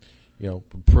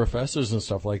 professors and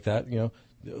stuff like that,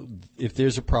 if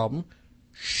there's a problem,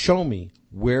 show me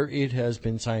where it has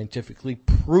been scientifically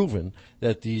proven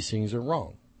that these things are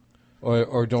wrong.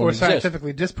 or don't or exist.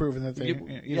 scientifically disproven that they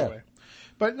either way.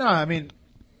 But no, I mean,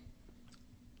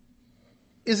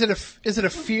 is it a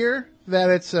fear that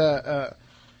it's a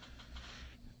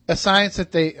science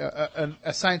that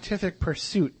a scientific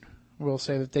pursuit, we'll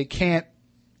say, that they can't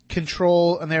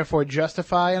control and therefore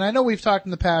justify? And I know we've talked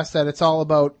in the past that it's all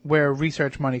about where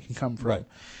research money can come from. Right.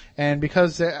 And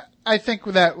because I think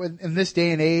that in this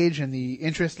day and age and the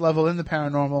interest level in the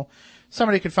paranormal,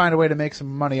 somebody could find a way to make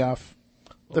some money off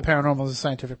the paranormal as a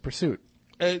scientific pursuit.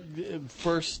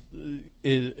 First,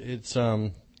 it's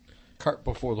cart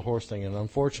before the horse thing, and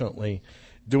unfortunately,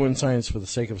 doing science for the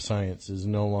sake of science is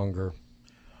no longer.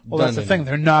 Well, that's the thing;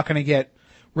 they're not going to get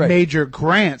major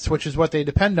grants, which is what they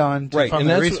depend on to fund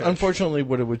their research. Unfortunately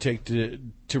what it would take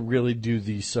to really do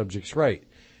these subjects right.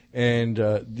 And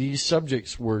these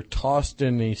subjects were tossed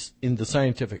in the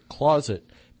scientific closet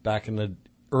back in the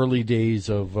early days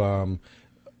of,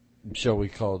 shall we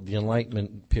call it, the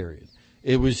Enlightenment period.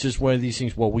 It was just one of these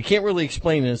things, well, we can't really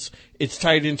explain this. It's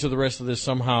tied into the rest of this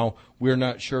somehow. We're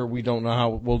not sure. We don't know how.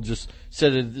 We'll just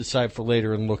set it aside for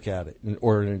later and look at it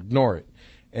or ignore it.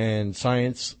 And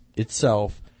science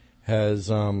itself has,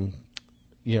 been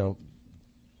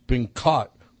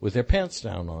caught with their pants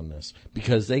down on this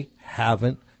because they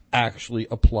haven't actually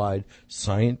applied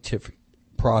scientific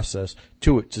process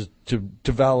to it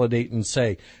to validate and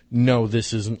say, no,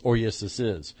 this isn't, or yes, this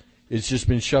is. It's just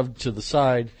been shoved to the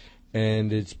side.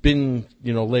 And it's been,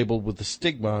 labeled with the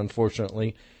stigma,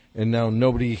 unfortunately, and now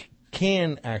nobody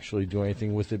can actually do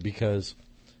anything with it because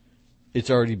it's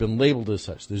already been labeled as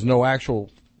such. There's no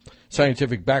actual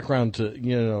scientific background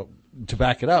to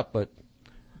back it up, but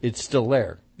it's still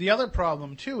there. The other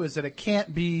problem too is that it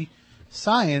can't be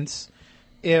science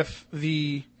if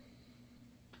the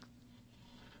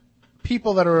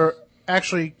people that are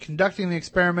actually conducting the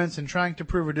experiments and trying to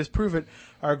prove or disprove it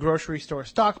are grocery store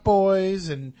stock boys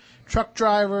and truck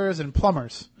drivers and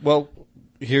plumbers. Well,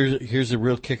 here's a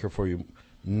real kicker for you.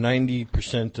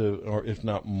 90% of, or if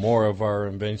not more, of our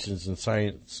inventions and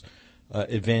science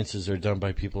advances are done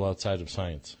by people outside of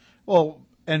science. Well,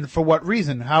 and for what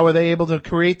reason? How are they able to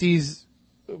create these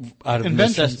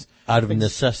inventions? Out of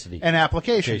necessity. And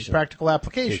application, practical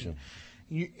application.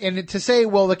 And to say,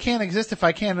 well, it can't exist if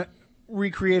I can't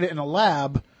recreate it in a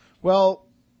lab, well,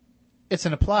 it's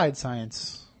an applied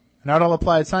science. Not all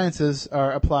applied sciences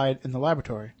are applied in the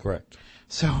laboratory. Correct.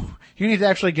 So you need to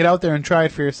actually get out there and try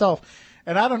it for yourself.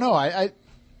 And I don't know,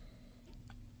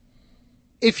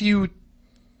 if you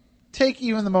take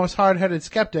even the most hard-headed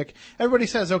skeptic, everybody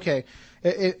says, okay,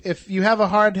 if you have a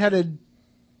hard-headed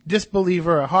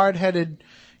disbeliever, a hard-headed,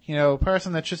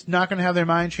 person that's just not going to have their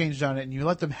mind changed on it, and you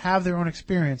let them have their own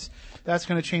experience, that's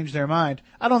going to change their mind.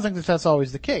 I don't think that that's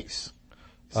always the case.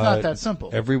 It's not that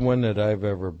simple. Everyone that I've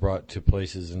ever brought to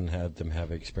places and had them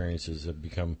have experiences have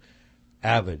become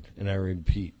avid, and I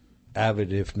repeat,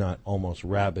 avid, if not almost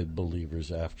rabid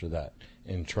believers after that,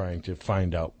 and trying to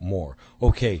find out more.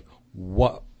 Okay,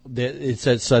 it's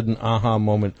that sudden aha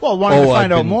moment. Well, wanting to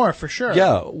find out more, for sure.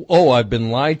 Yeah. Oh, I've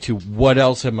been lied to. What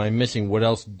else am I missing? What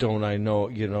else don't I know?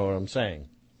 You know what I'm saying?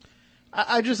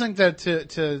 I just think that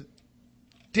to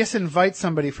disinvite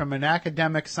somebody from an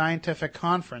academic scientific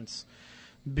conference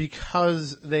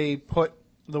because they put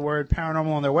the word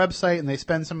paranormal on their website and they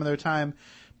spend some of their time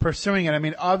pursuing it. I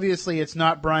mean, obviously it's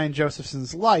not Brian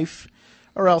Josephson's life,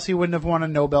 or else he wouldn't have won a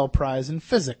Nobel Prize in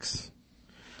physics.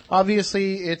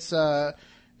 Obviously it's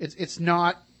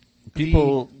not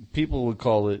people would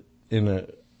call it in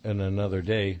another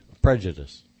day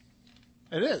prejudice.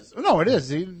 It is. No, it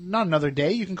is. Not another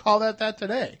day. You can call that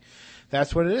today.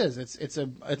 That's what it is. It's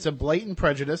a blatant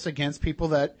prejudice against people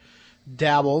that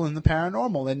dabble in the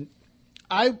paranormal. And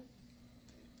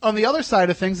on the other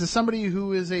side of things, as somebody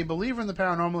who is a believer in the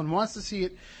paranormal and wants to see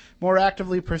it more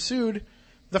actively pursued,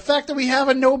 the fact that we have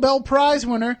a Nobel Prize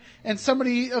winner and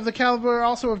somebody of the caliber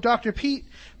also of Dr. Pete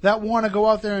that want to go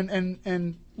out there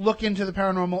and look into the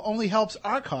paranormal only helps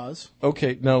our cause.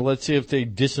 Okay, now let's see if they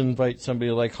disinvite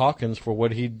somebody like Hawkins for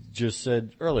what he just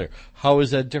said earlier. How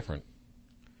is that different?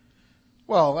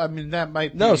 Well, I mean, that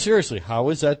might be... No, seriously, how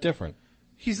is that different?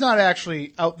 He's not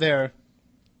actually out there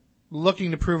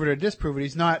looking to prove it or disprove it.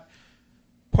 He's not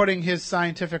putting his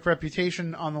scientific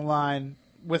reputation on the line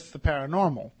with the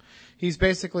paranormal. He's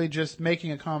basically just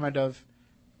making a comment of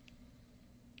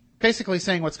basically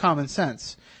saying what's common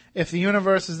sense. If the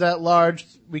universe is that large,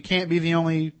 we can't be the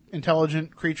only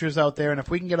intelligent creatures out there, and if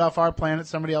we can get off our planet,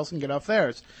 somebody else can get off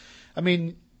theirs. I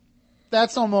mean,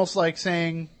 that's almost like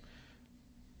saying,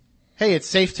 hey, it's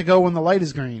safe to go when the light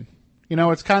is green.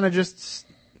 It's kind of just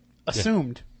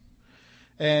assumed.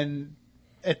 Yeah. And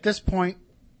at this point,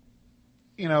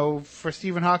 for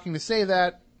Stephen Hawking to say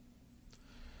that,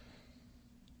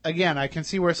 again, I can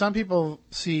see where some people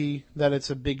see that it's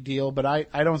a big deal, but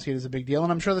I don't see it as a big deal,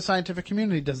 and I'm sure the scientific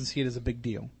community doesn't see it as a big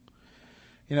deal.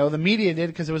 You know, the media did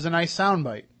because it was a nice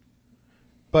soundbite.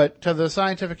 But to the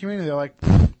scientific community, they're like,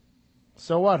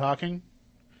 so what, Hawking?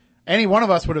 Any one of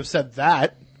us would have said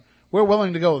that. We're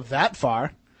willing to go that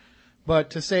far.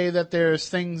 But to say that there's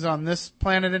things on this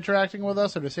planet interacting with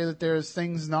us, or to say that there's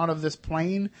things not of this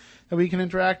plane that we can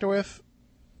interact with,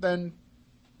 then,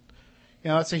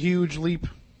 that's a huge leap.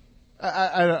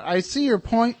 I see your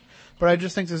point, but I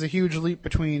just think there's a huge leap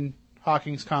between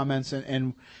Hawking's comments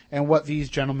and what these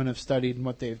gentlemen have studied and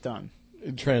what they've done.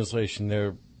 In translation,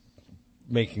 they're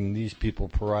making these people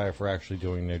pariah for actually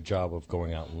doing their job of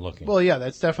going out and looking. Well, yeah,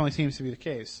 that definitely seems to be the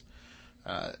case.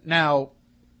 Now,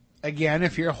 again,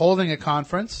 if you're holding a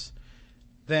conference,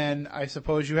 then I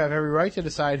suppose you have every right to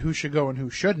decide who should go and who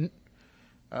shouldn't.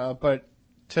 But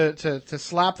to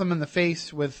slap them in the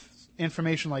face with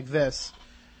information like this...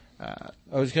 I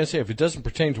was going to say, if it doesn't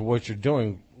pertain to what you're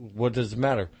doing, what does it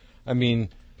matter? I mean,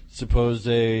 suppose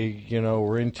they,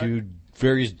 were into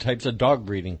various types of dog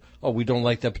breeding. Oh, we don't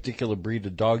like that particular breed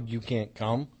of dog, you can't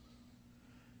come?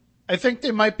 I think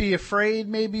they might be afraid,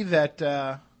 maybe,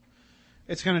 that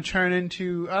it's going to turn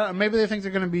into... maybe they think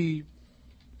they're going to be...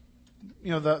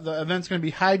 the event's going to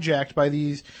be hijacked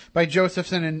by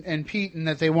Josephson and Pete, and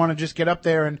that they want to just get up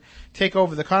there and take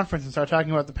over the conference and start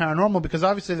talking about the paranormal, because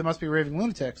obviously there must be raving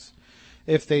lunatics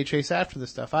if they chase after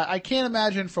this stuff. I can't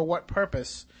imagine for what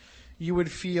purpose you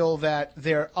would feel that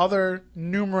their other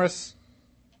numerous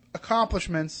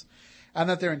accomplishments and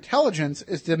that their intelligence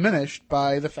is diminished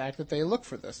by the fact that they look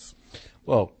for this.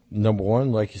 Well, number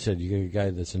one, like you said, you got a guy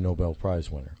that's a Nobel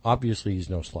Prize winner. Obviously, he's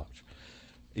no slouch.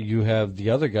 You have the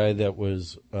other guy that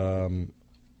was co-authored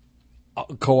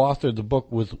the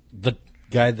book with the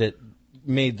guy that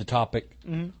made the topic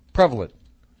prevalent.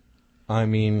 I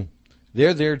mean,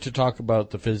 they're there to talk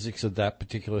about the physics of that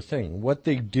particular thing. What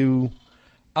they do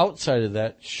outside of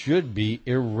that should be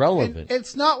irrelevant.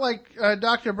 It's not like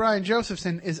Dr. Brian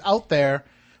Josephson is out there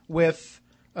with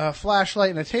a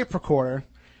flashlight and a tape recorder,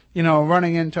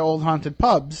 running into old haunted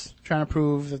pubs trying to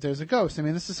prove that there's a ghost. I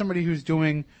mean, this is somebody who's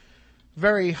doing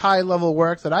very high-level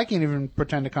work that I can't even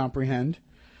pretend to comprehend.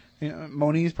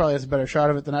 Moniz probably has a better shot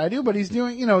of it than I do, but he's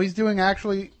doing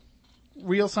actually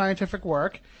real scientific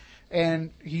work,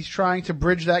 and he's trying to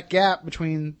bridge that gap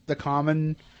between the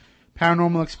common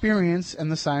paranormal experience and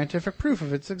the scientific proof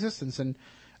of its existence. And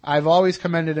I've always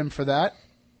commended him for that.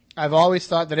 I've always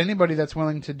thought that anybody that's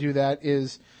willing to do that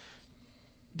is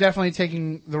definitely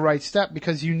taking the right step,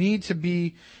 because you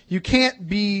can't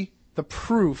be the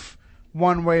proof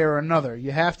one way or another.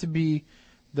 You have to be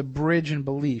the bridge in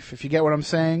belief, if you get what I'm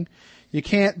saying. You're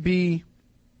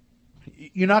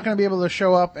not going to be able to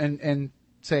show up and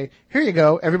say, here you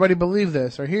go, everybody believe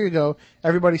this, or here you go,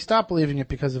 everybody stop believing it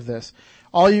because of this.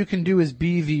 All you can do is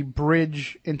be the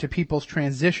bridge into people's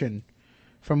transition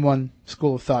from one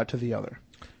school of thought to the other.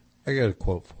 I got a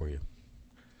quote for you,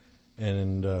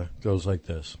 and it goes like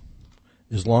this.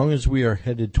 As long as we are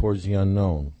headed towards the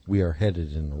unknown, we are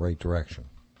headed in the right direction.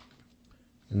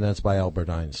 And that's by Albert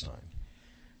Einstein.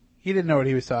 He didn't know what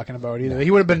he was talking about either. No.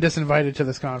 He would have been disinvited to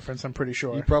this conference, I'm pretty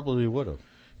sure. He probably would have.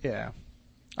 Yeah.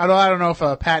 I don't know if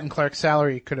a patent clerk's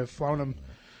salary could have flown him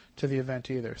to the event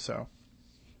either, so.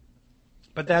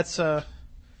 But that's, I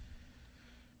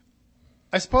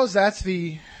suppose that's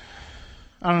the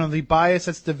bias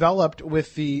that's developed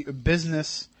with the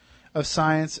business of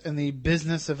science and the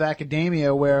business of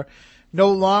academia, where no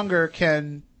longer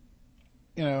can,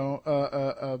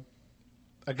 a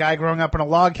guy growing up in a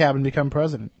log cabin become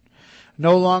president.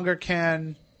 No longer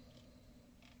can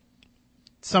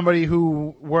somebody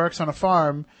who works on a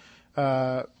farm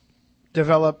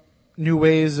develop new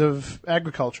ways of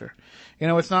agriculture.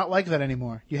 It's not like that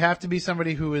anymore. You have to be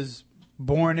somebody who is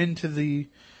born into the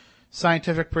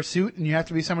scientific pursuit, and you have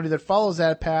to be somebody that follows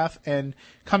that path, and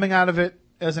coming out of it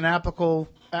as an applicable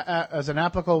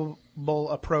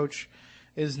approach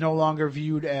is no longer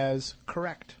viewed as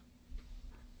correct.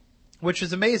 Which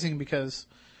is amazing because,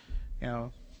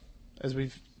 as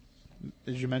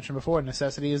you mentioned before,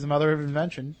 necessity is the mother of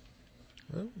invention.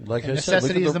 Well, like and I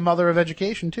necessity said, is the mother of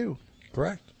education too.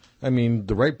 Correct. I mean,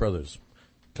 the Wright brothers,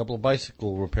 a couple of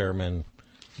bicycle repairmen,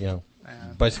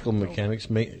 bicycle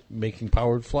mechanics making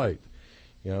powered flight.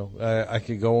 I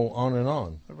could go on and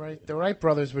on. The Wright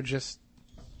brothers were just,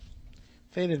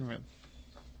 they didn't really.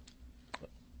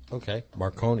 Okay,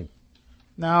 Marconi.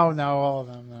 No, all of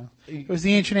them. No. It was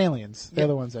the ancient aliens. They're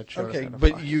the ones that chose. Okay,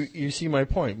 but you see my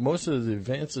point. Most of the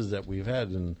advances that we've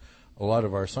had in a lot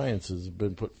of our sciences have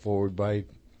been put forward by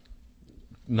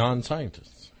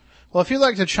non-scientists. Well, if you'd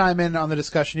like to chime in on the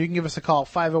discussion, you can give us a call,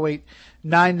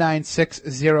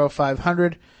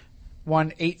 508-996-0500,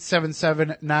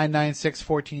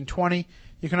 1-877-996-1420.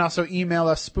 You can also email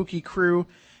us,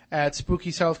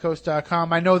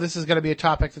 spookycrew@spookysouthcoast.com. I know this is going to be a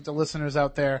topic that the listeners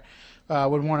out there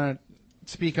would want to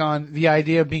speak on, the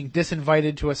idea of being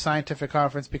disinvited to a scientific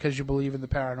conference because you believe in the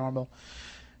paranormal.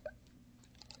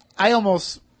 I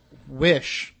almost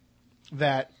wish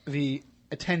that the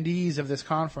attendees of this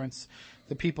conference,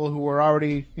 the people who were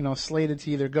already, slated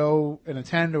to either go and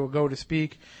attend or go to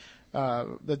speak,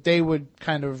 that they would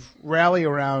kind of rally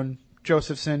around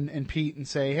Josephson and Pete and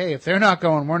say, hey, if they're not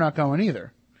going, we're not going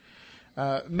either.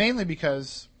 Mainly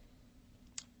because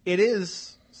it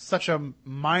is such a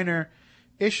minor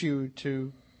issue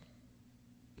to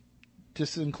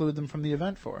just include them from the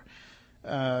event for.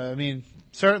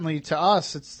 Certainly to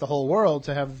us, it's the whole world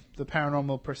to have the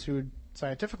paranormal pursued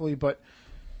scientifically, but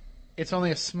it's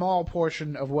only a small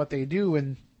portion of what they do,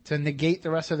 and to negate the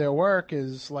rest of their work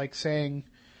is like saying,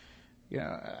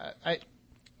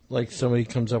 like somebody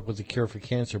comes up with a cure for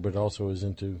cancer, but also is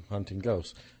into hunting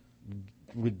ghosts.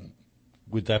 Would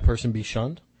that person be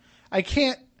shunned? I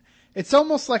can't. It's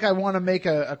almost like I want to make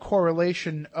a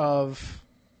correlation of.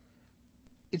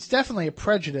 It's definitely a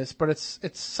prejudice, but it's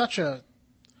such a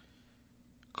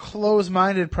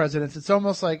close-minded prejudice. It's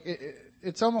almost like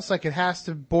it has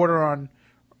to border on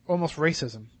almost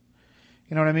racism.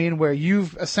 You know what I mean? Where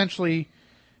you've essentially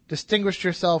distinguished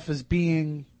yourself as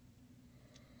being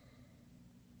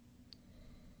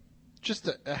just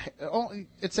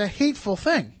it's a hateful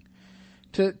thing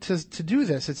to do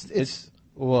this. It's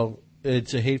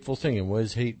a hateful thing. And what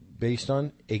is hate based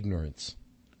on? Ignorance.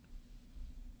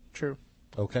 True.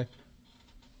 Okay.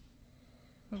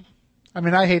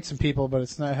 I hate some people, but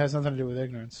it has nothing to do with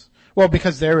ignorance. Well,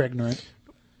 because they're ignorant.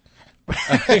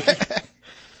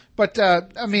 But,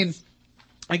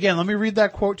 again, let me read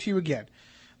that quote to you again.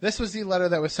 This was the letter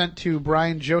that was sent to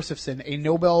Brian Josephson, a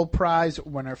Nobel Prize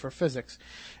winner for physics.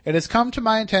 It has come to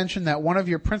my attention that one of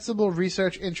your principal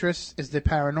research interests is the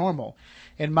paranormal.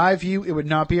 In my view, it would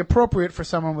not be appropriate for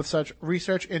someone with such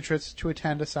research interests to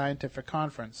attend a scientific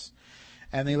conference.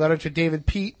 And the letter to David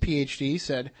Pete, Ph.D.,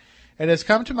 said, it has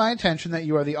come to my attention that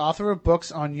you are the author of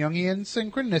books on Jungian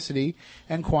synchronicity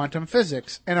and quantum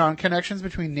physics, and on connections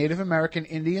between Native American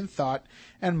Indian thought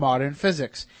and modern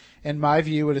physics. In my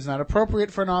view, it is not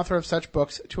appropriate for an author of such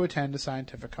books to attend a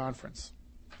scientific conference.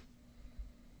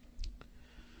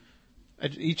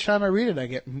 Each time I read it, I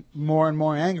get more and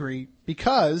more angry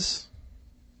because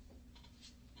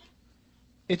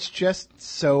it's just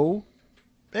so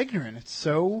ignorant. It's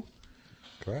so...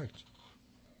 Correct.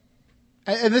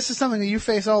 And this is something that you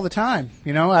face all the time.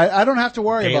 I don't have to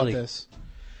worry about this.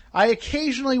 I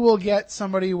occasionally will get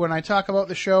somebody when I talk about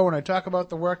the show, when I talk about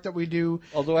the work that we do.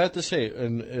 Although I have to say,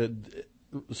 and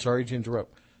sorry to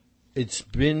interrupt, it's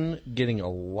been getting a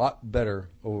lot better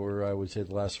over, I would say,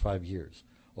 the last 5 years.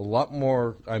 A lot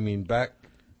more, back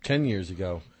 10 years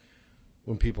ago,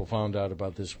 when people found out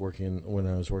about this when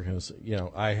I was working,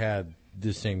 I had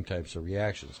the same types of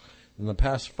reactions. In the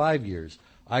past 5 years,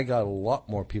 I got a lot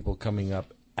more people coming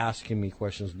up, asking me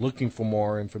questions, looking for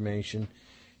more information,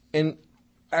 and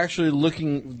actually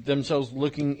looking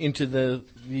into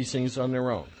these things on their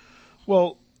own.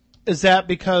 Well, is that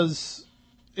because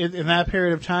in that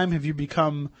period of time have you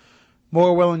become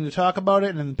more willing to talk about it,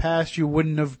 and in the past you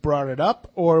wouldn't have brought it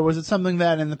up? Or was it something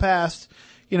that in the past,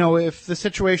 if the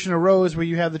situation arose where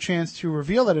you had the chance to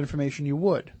reveal that information, you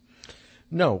would?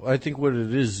 No, I think what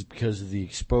it is because of the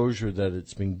exposure that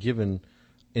it's been given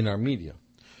in our media.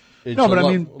 It's a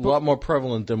lot more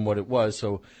prevalent than what it was,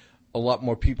 so a lot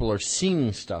more people are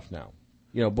seeing stuff now.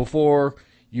 Before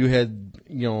you had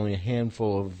only a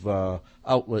handful of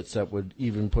outlets that would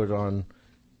even put on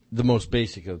the most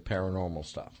basic of paranormal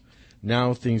stuff.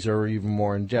 Now things are even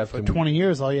more in depth. For 20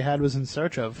 years, all you had was In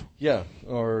Search Of. Yeah,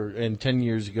 and 10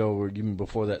 years ago, or even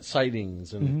before that,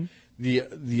 sightings and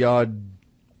the odd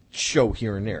show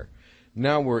here and there.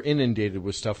 Now we're inundated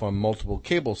with stuff on multiple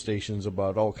cable stations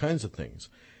about all kinds of things.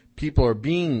 People are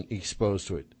being exposed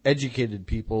to it. Educated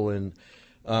people and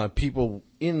people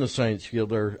in the science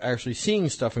field are actually seeing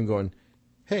stuff and going,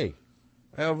 hey,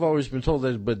 I've always been told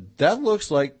that, but that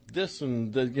looks like this,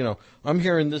 and I'm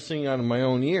hearing this thing out of my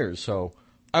own ears, so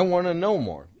I want to know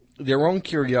more. Their own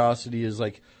curiosity is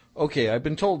like, okay, I've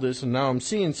been told this, and now I'm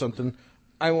seeing something.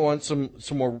 I want some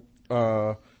more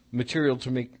material to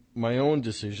make my own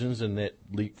decisions, and that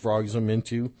leapfrogs them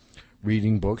into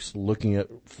reading books, looking at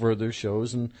further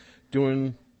shows, and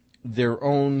doing their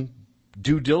own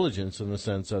due diligence in the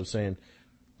sense of saying,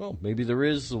 well, maybe there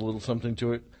is a little something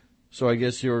to it, so I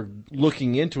guess you're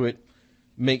looking into it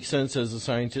make sense as a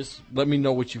scientist. Let me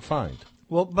know what you find.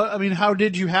 Well, but I mean, how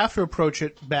did you have to approach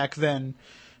it back then,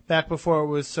 back before it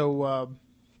was so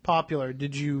popular?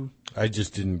 Did you? I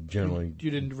just didn't generally.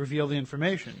 You didn't reveal the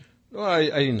information. Well, I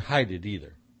didn't hide it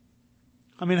either.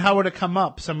 I mean, how would it come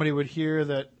up? Somebody would hear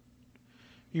that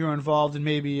you were involved in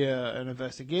maybe an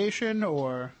investigation,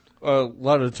 or a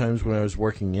lot of times when I was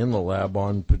working in the lab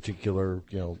on particular,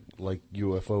 like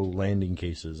UFO landing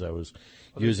cases, I was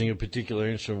using a particular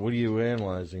instrument. What are you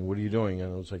analyzing? What are you doing?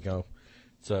 And I was like, oh,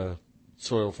 it's a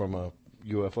soil from a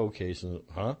UFO case. And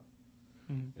huh?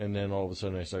 Mm-hmm. And then all of a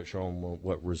sudden I start showing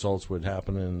what results would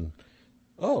happen. And,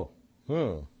 well,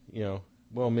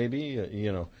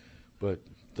 maybe, but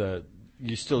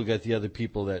you still got the other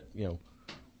people that,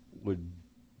 would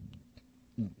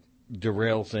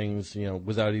derail things,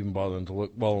 without even bothering to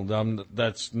look. Well,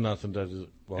 that's nothing that is.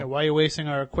 Well, yeah, why are you wasting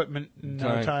our equipment and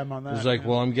our time on that? It's like,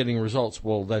 well, I'm getting results.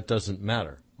 Well, that doesn't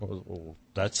matter. Well,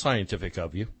 that's scientific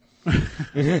of you.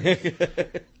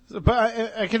 But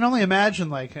I can only imagine,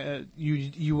 like,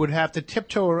 you would have to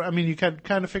tiptoe. I mean, you could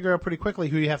kind of figure out pretty quickly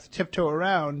who you have to tiptoe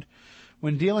around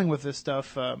when dealing with this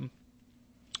stuff.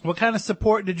 What kind of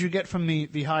support did you get from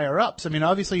the higher ups? I mean,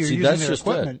 obviously you're using their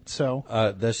equipment, so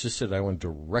that's just it. I went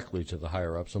directly to the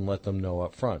higher ups and let them know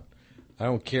up front. I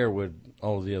don't care what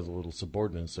all the other little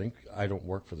subordinates think. I don't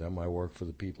work for them. I work for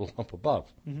the people up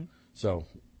above. Mm-hmm. So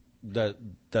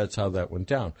that's how that went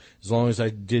down. As long as I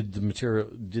did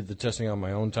the testing on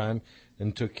my own time,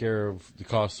 and took care of the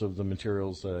cost of the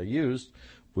materials that I used,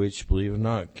 which, believe it or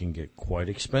not, can get quite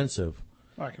expensive.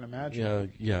 I can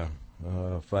imagine. Yeah.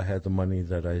 If I had the money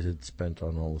that I had spent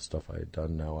on all the stuff I had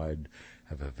done, now I'd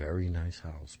have a very nice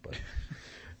house. But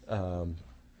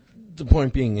the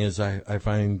point being is I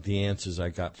find the answers I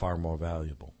got far more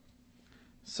valuable.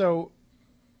 So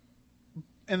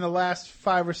in the last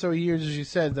 5 or so years, as you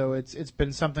said, though, it's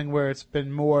been something where it's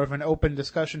been more of an open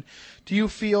discussion. Do you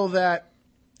feel that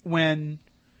when,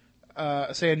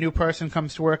 say, a new person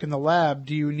comes to work in the lab,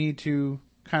 do you need to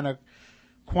kind of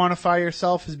quantify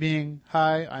yourself as being,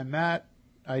 hi, I'm Matt,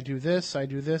 I do this,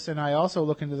 and I also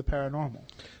look into the paranormal?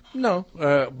 No.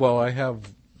 Well, I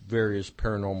have various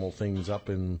paranormal things up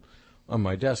on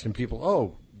my desk, and people,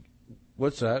 oh,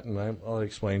 what's that? And I'll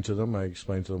explain to them. I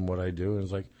explain to them what I do, and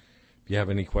it's like, if you have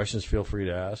any questions, feel free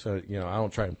to ask. I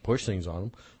don't try and push things on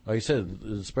them. Like I said,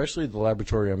 especially the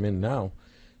laboratory I'm in now,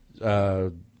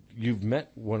 you've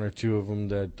met one or two of them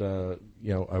that,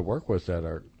 I work with that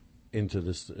are into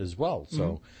this as well.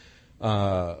 So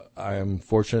I am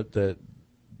fortunate that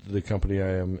the company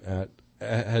I am at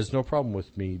has no problem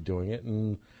with me doing it,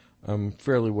 and I'm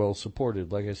fairly well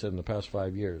supported, like I said, in the past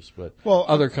 5 years. But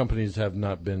other companies have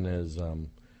not been as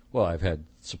I've had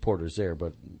supporters there,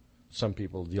 but some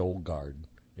people, the old guard,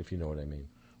 if you know what I mean.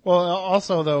 Well,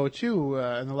 also, though, too,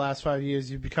 in the last 5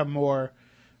 years, you've become more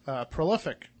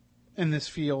prolific in this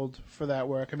field for that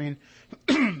work. I mean,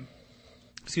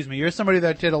 excuse me, you're somebody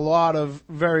that did a lot of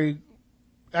very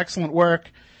excellent work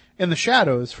in the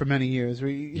shadows for many years.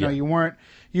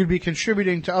 You'd be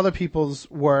contributing to other people's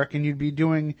work, and you'd be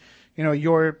doing,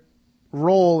 your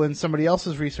role in somebody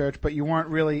else's research, but you weren't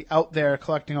really out there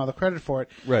collecting all the credit for it.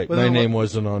 Right. My name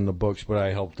wasn't on the books, but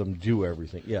I helped them do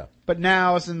everything. Yeah. But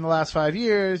now, as in the last 5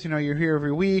 years, you're here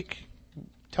every week,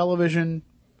 television,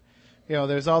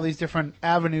 there's all these different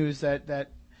avenues that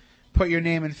put your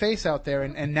name and face out there.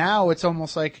 And now it's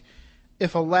almost like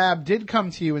if a lab did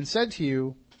come to you and said to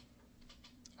you,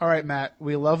 all right, Matt,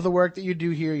 we love the work that you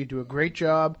do here. You do a great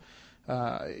job.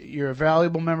 You're a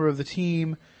valuable member of the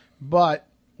team, but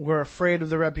we're afraid of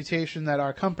the reputation that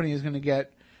our company is going to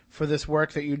get for this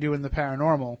work that you do in the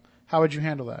paranormal. How would you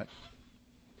handle that?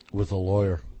 With a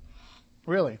lawyer.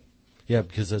 Really? Yeah,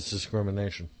 because that's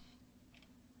discrimination.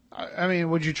 I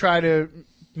mean, would you try to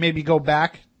maybe go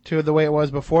back to the way it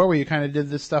was before, where you kind of did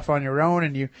this stuff on your own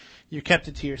and you kept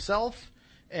it to yourself,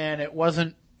 and it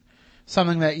wasn't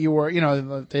something that you were,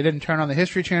 they didn't turn on the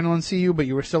History Channel and see you, but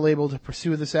you were still able to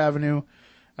pursue this avenue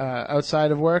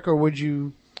outside of work? Or would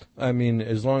you... I mean,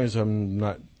 as long as I'm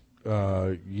not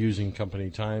using company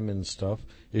time and stuff,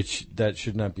 that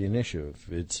should not be an issue.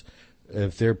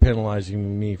 If they're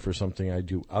penalizing me for something I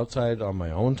do outside on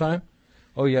my own time,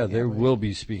 they will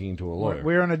be speaking to a lawyer.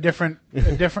 We're in a different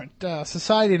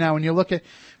society now. When you look at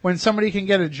when somebody can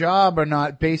get a job or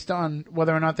not based on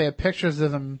whether or not they have pictures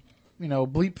of them,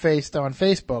 bleep faced on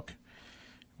Facebook,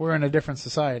 we're in a different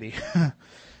society.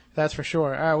 That's for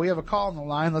sure. All right, we have a call on the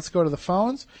line. Let's go to the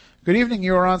phones. Good evening.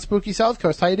 You are on Spooky South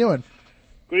Coast. How you doing?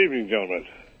 Good evening, gentlemen.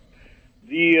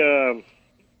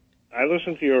 I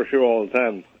listen to your show all the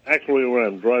time, actually when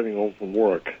I'm driving home from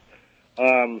work.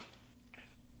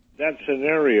 that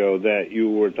scenario that you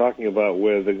were talking about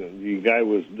where the guy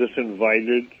was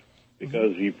disinvited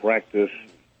because he practiced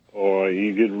or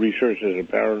he did research as a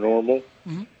paranormal,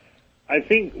 I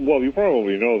think, well, you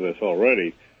probably know this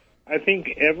already, I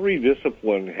think every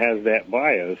discipline has that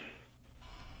bias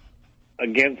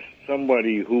against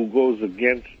somebody who goes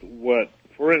against what,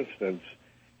 for instance,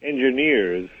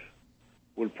 engineers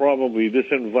would probably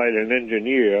disinvite an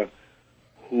engineer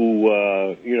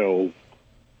who,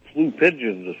 flew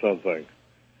pigeons or something.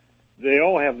 They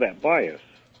all have that bias.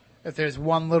 If there's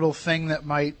one little thing that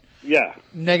might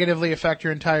negatively affect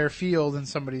your entire field in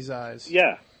somebody's eyes.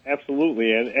 Yeah,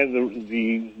 absolutely. And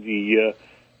the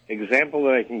example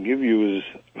that I can give you is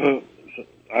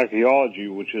archaeology,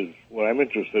 which is what I'm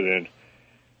interested in.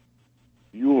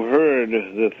 You heard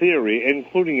the theory,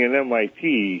 including an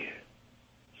MIT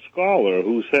scholar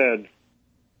who said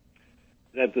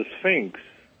that the Sphinx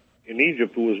in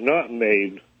Egypt was not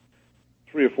made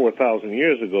 3,000 or 4,000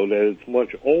 years ago, that it's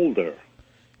much older.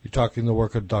 You're talking the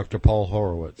work of Dr. Paul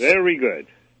Horowitz. Very good.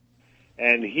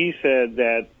 And he said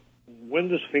that when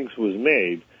the Sphinx was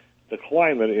made, the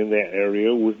climate in that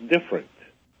area was different.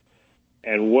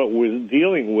 And what we're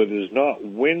dealing with is not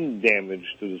wind damage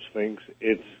to the Sphinx,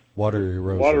 it's water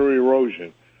erosion. Water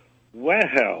erosion.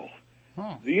 Well,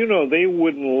 you know, they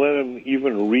wouldn't let him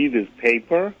even read his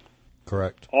paper.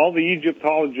 Correct. All the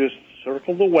Egyptologists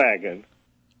circled the wagon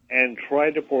and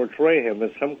tried to portray him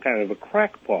as some kind of a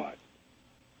crackpot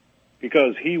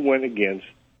because he went against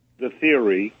the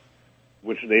theory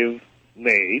which they've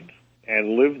made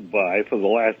and lived by for the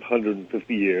last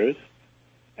 150 years,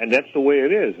 and that's the way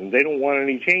it is, and they don't want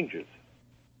any changes.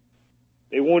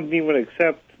 They wouldn't even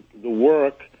accept the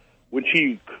work which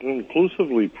he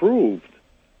conclusively proved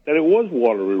that it was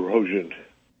water erosion.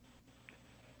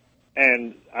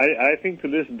 And I think to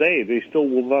this day, they still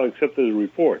will not accept his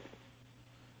report.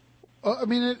 I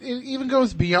mean, it even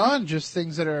goes beyond just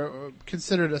things that are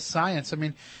considered a science. I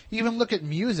mean, even look at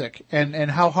music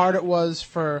and how hard it was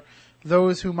for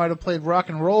those who might have played rock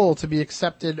and roll to be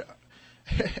accepted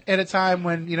at a time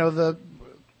when, you know, the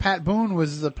Pat Boone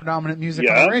was the predominant music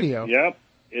on the radio. Yep.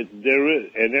 There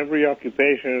is, in every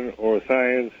occupation or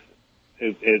science,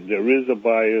 there is a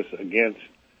bias against,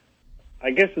 I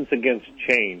guess it's against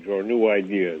change or new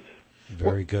ideas.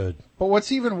 Very good. But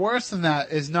what's even worse than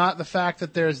that is not the fact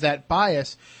that there's that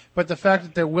bias, but the fact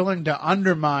that they're willing to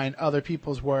undermine other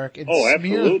people's work and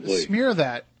smear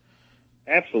that.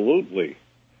 Absolutely.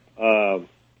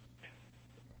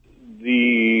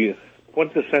 The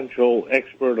quintessential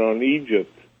expert on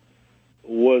Egypt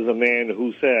was a man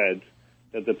who said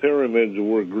that the pyramids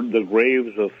were the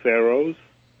graves of pharaohs.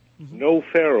 No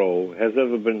pharaoh has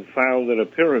ever been found in a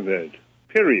pyramid,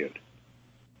 period.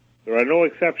 There are no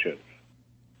exceptions.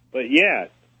 But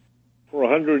yet, for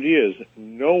 100 years,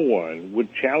 no one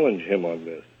would challenge him on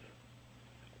this.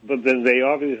 But then they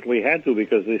obviously had to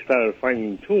because they started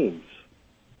finding tombs.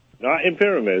 Not in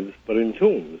pyramids, but in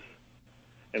tombs.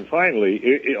 And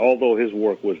finally, although his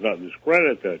work was not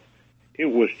discredited, it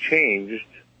was changed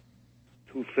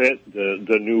to fit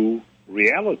the new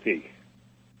reality.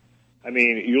 I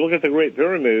mean, you look at the Great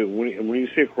Pyramid, when you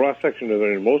see a cross-section of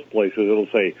it in most places, it'll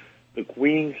say the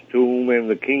Queen's tomb and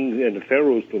the King's and the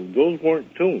Pharaoh's tomb. Those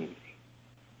weren't tombs.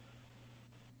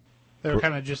 They were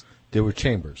kind of just... They were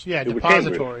chambers. Yeah,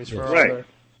 depositories for right. other...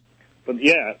 But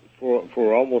yeah,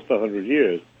 for almost 100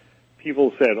 years,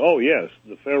 people said, oh yes,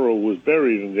 the Pharaoh was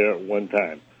buried in there at one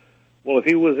time. Well, if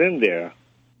he was in there,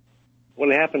 what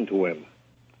happened to him?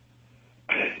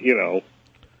 You know...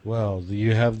 Well,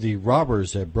 you have the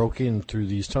robbers that broke in through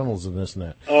these tunnels and this and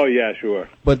that. Oh, yeah, sure.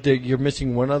 But you're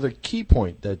missing one other key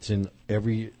point that's in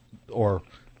every, or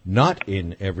not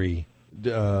in every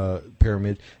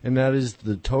pyramid, and that is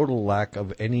the total lack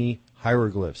of any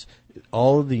hieroglyphs.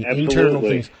 All of the internal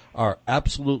things are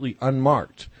absolutely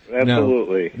unmarked.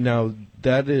 Absolutely. Now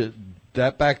that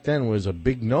back then was a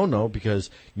big no-no because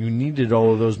you needed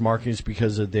all of those markings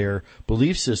because of their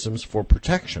belief systems for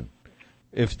protection.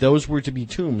 If those were to be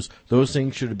tombs, those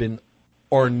things should have been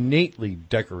ornately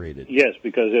decorated. Yes,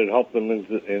 because it helped them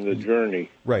in the journey.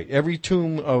 Right. Every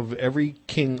tomb of every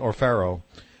king or pharaoh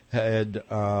had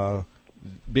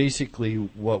basically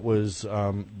what was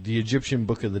the Egyptian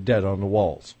Book of the Dead on the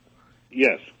walls.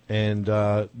 Yes. And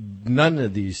none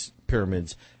of these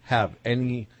pyramids have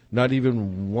any, not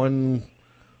even one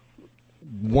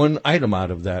item out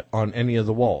of that on any of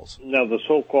the walls. Now, the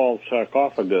so-called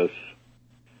sarcophagus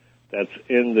that's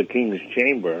in the king's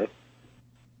chamber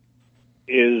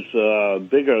is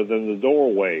bigger than the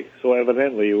doorway. So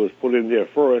evidently it was put in there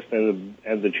first, and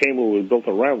the chamber was built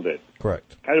around it.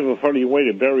 Correct. Kind of a funny way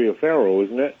to bury a pharaoh,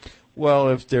 isn't it? Well,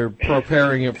 if they're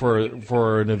preparing it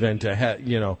for an event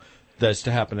ahead, that's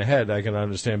to happen ahead, I can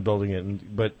understand building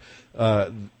it. But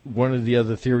one of the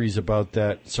other theories about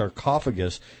that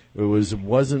sarcophagus, it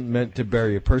wasn't meant to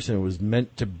bury a person. It was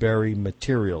meant to bury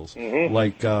materials,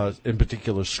 like in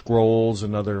particular scrolls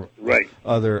and other. Right.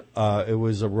 It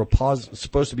was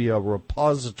supposed to be a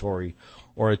repository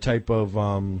or a type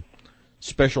of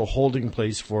special holding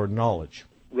place for knowledge.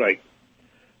 Right.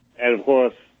 And of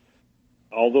course,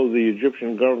 although the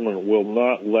Egyptian government will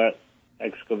not let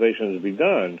excavations be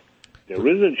done, there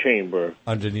is a chamber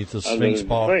underneath the Sphinx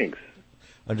paw.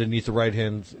 Underneath the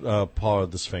right-hand paw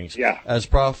of the Sphinx. Yeah. As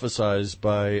prophesied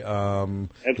by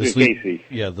Edgar Casey.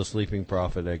 Yeah, the sleeping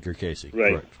prophet Edgar Casey.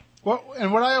 Right. Correct. Well,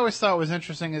 and what I always thought was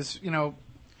interesting is,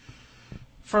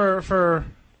 for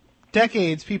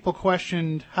decades, people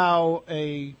questioned how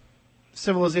a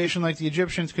civilization like the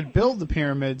Egyptians could build the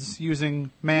pyramids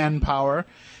using manpower.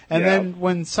 And then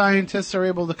when scientists are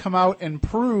able to come out and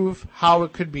prove how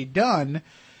it could be done,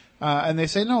 and they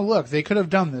say, no, look, they could have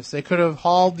done this. They could have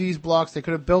hauled these blocks. They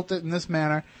could have built it in this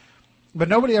manner. But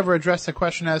nobody ever addressed the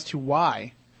question as to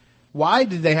why. Why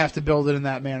did they have to build it in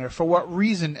that manner? For what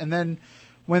reason? And then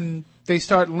when they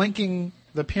start linking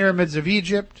the pyramids of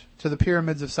Egypt to the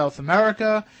pyramids of South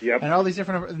America and all these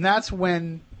different... And that's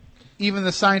when even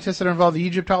the scientists that are involved, the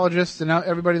Egyptologists and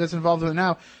everybody that's involved with it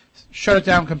now, shut it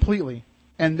down completely.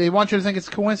 And they want you to think it's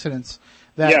coincidence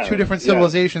that two different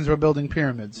civilizations were building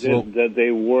pyramids. That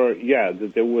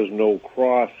there was no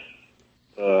cross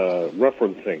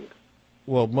referencing.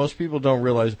 Well, most people don't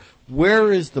realize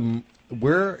where in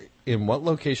what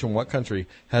location, what country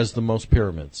has the most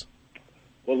pyramids?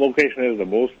 What location has the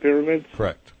most pyramids?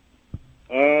 Correct.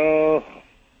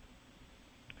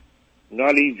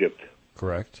 Not Egypt.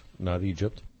 Correct. Not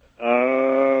Egypt.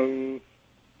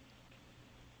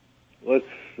 Let's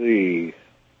see.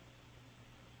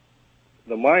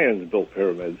 The Mayans built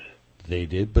pyramids. They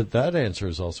did, but that answer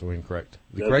is also incorrect.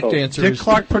 The correct answer Dick is...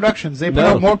 Clark Productions. They put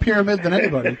out more pyramids than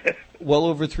anybody. Well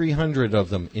over 300 of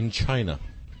them in China.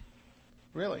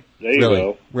 Really? There you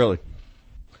go. Really.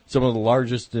 Some of the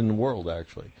largest in the world,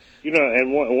 actually.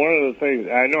 And one of the things...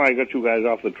 I know I got you guys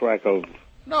off the track of...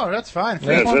 No, that's fine.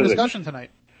 Free-form discussion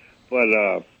tonight.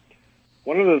 But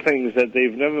one of the things that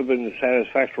they've never been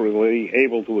satisfactorily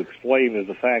able to explain is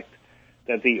the fact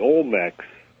that the Olmecs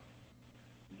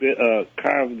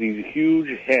carved these huge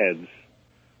heads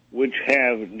which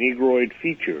have Negroid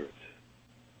features.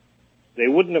 They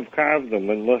wouldn't have carved them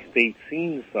unless they'd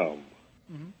seen some.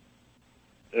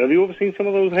 Have you ever seen some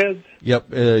of those heads?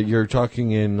 Yep. You're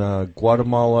talking in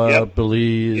Guatemala,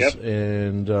 Belize,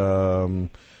 and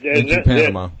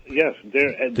Panama. Yes.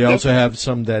 They also have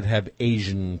some that have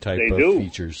Asian type of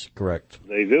features. Correct.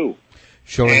 They do.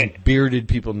 Showing bearded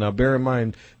people. Now, bear in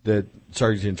mind that,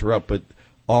 sorry to interrupt, but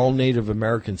all Native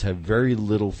Americans have very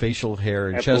little facial hair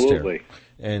and chest hair.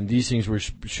 And these things were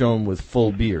shown with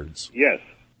full beards. Yes.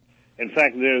 In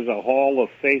fact, there's a Hall of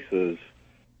Faces,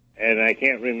 and I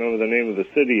can't remember the name of the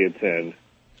city it's in.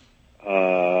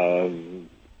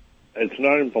 It's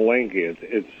not in Palenque.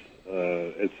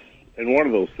 It's in one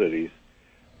of those cities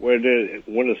where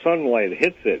when the sunlight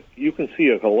hits it, you can see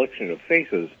a collection of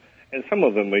faces, and some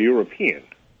of them are European.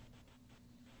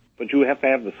 But you have to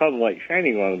have the sunlight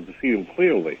shining on them to see them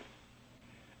clearly.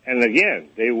 And again,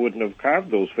 they wouldn't have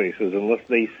carved those faces unless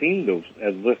they had seen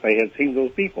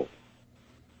those people.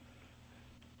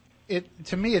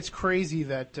 To me, it's crazy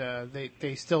that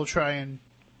they still try and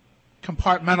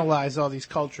compartmentalize all these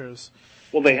cultures.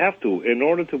 Well, they have to. In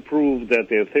order to prove that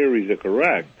their theories are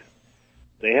correct,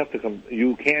 they have to.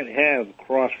 You can't have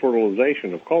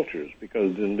cross-fertilization of cultures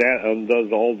because then that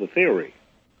undoes all the theory.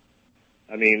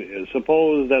 I mean,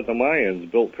 suppose that the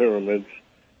Mayans built pyramids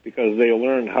because they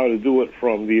learned how to do it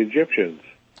from the Egyptians.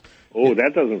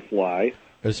 That doesn't fly.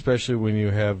 Especially when you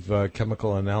have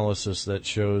chemical analysis that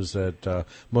shows that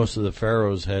most of the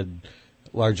pharaohs had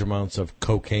large amounts of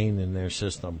cocaine in their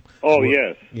system.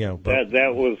 Yes.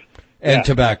 That was... And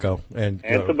tobacco. And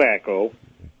tobacco.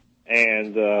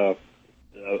 And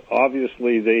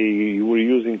obviously they were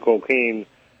using cocaine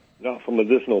not for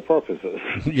medicinal purposes.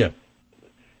 Yeah.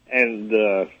 And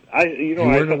you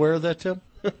weren't aware of that, Tim?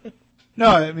 No,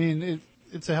 I mean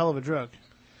it's a hell of a drug.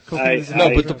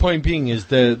 But the point being is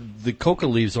that the coca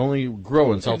leaves only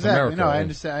grow in South America. No, I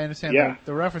understand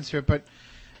the reference here, but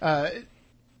I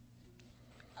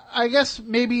guess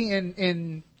maybe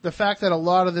in the fact that a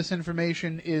lot of this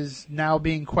information is now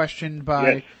being questioned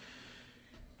by,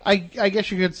 I guess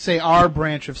you could say, our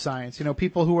branch of science.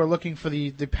 People who are looking for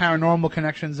the paranormal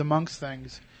connections amongst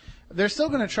things. they're still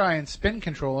going to try and spin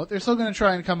control it. They're still going to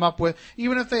try and come up with,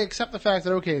 even if they accept the fact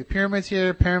that, okay, pyramids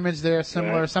here, pyramids there,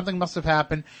 similar, something must have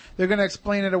happened, they're going to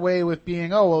explain it away with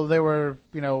being, oh, well, there were,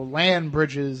 land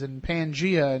bridges in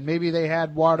Pangaea, and maybe they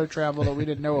had water travel that we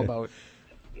didn't know about.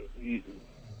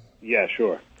 Yeah,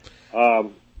 sure.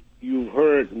 You've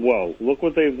heard, well, look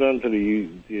what they've done to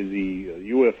the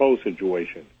UFO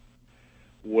situation,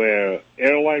 where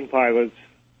airline pilots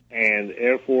and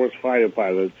Air Force fighter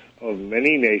pilots of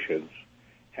many nations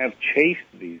have chased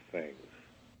these things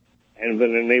and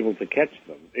been unable to catch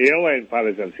them. The airline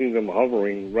pilots have seen them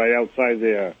hovering right outside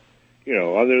their,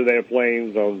 under their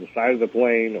planes, on the side of the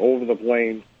plane, over the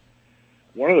plane.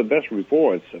 One of the best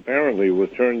reports, apparently, was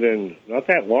turned in not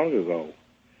that long ago,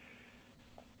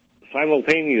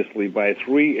 simultaneously by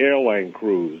 3 airline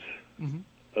crews,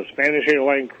 a Spanish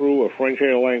airline crew, a French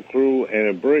airline crew, and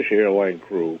a British airline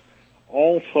crew,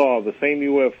 all saw the same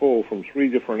UFO from 3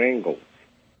 different angles,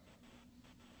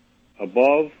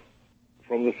 above,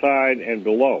 from the side, and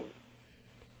below.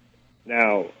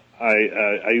 Now,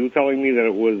 are you telling me that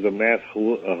it was a mass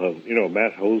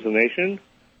hallucination,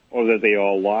 or that they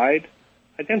all lied?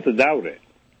 I tend to doubt it.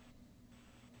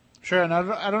 Sure, and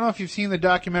I don't know if you've seen the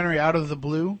documentary Out of the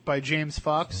Blue by James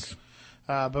Fox,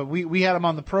 but we had him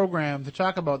on the program to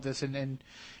talk about this, and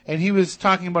he was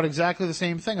talking about exactly the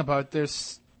same thing, about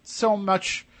there's so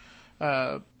much,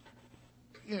 so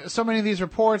many of these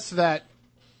reports that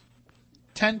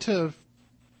tend to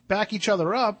back each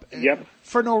other up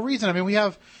for no reason. I mean, we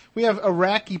have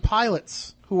Iraqi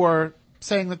pilots who are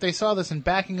saying that they saw this and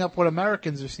backing up what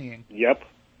Americans are seeing. Yep.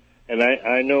 And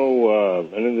I know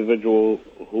an individual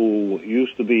who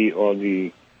used to be on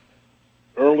the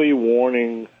early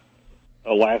warning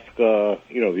Alaska,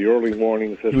 the early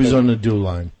warning system. He was on the DEW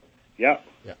line. Yep.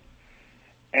 Yeah.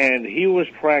 And he was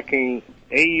tracking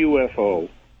a UFO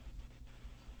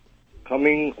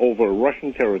coming over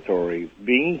Russian territory,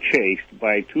 being chased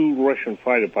by 2 Russian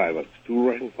fighter pilots, 2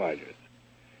 Russian fighters.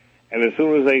 And as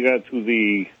soon as they got to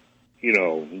the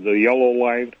yellow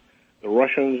line, the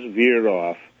Russians veered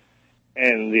off,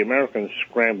 and the Americans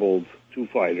scrambled 2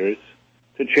 fighters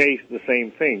to chase the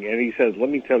same thing. And he says, let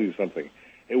me tell you something.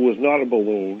 It was not a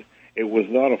balloon. It was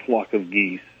not a flock of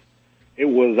geese. It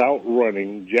was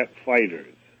outrunning jet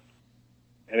fighters.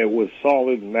 And it was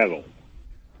solid metal.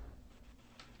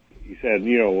 He said,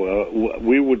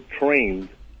 we were trained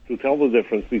to tell the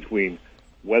difference between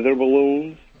weather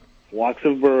balloons, flocks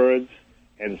of birds,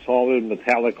 and solid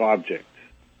metallic objects.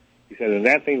 He said, and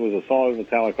that thing was a solid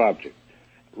metallic object.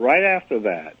 Right after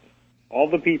that, all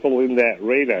the people in that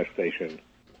radar station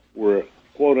were,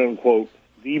 quote-unquote,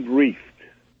 debriefed.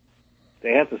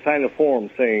 They had to sign a form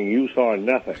saying you saw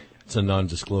nothing. It's a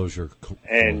non-disclosure.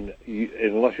 And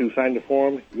unless you sign the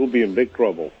form, you'll be in big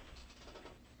trouble.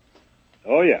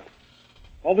 Oh, yeah.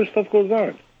 All this stuff goes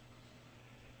on.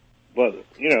 But,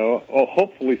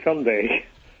 hopefully someday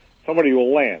somebody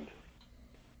will land.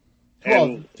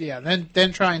 Well,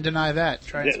 then try and deny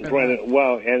that. And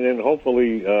then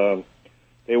hopefully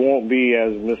they won't be,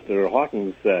 as Mr.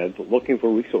 Hawkins said, looking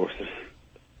for resources.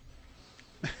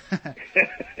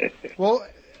 Well,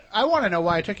 I want to know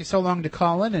why it took you so long to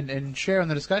call in and share in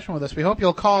the discussion with us. We hope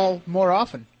you'll call more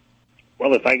often.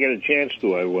 Well, if I get a chance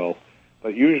to, I will.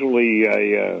 But usually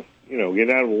I, get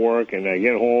out of work and I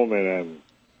get home and I'm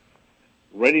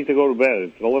ready to go to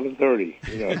bed. It's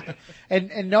 11:30.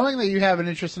 And knowing that you have an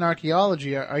interest in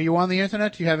archaeology, are you on the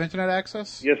internet? Do you have internet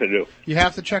access? Yes, I do. You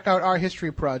have to check out Our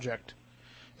History Project.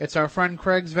 It's our friend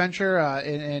Craig's venture,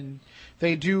 and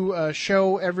they do a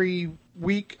show every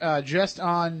week just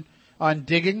on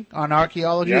digging, on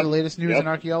archaeology, the latest news in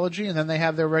archaeology, and then they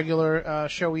have their regular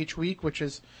show each week, which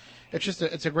is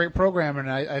it's a great program,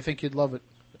 and I think you'd love it.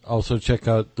 Also, check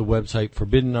out the website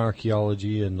Forbidden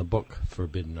Archaeology and the book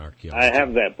Forbidden Archaeology. I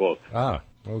have that book. Ah,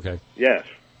 okay. Yes.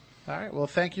 All right. Well,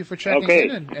 thank you for checking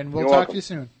in, and we'll talk to you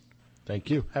soon.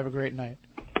 Thank you. Have a great night.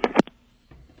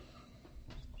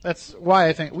 That's why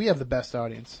I think we have the best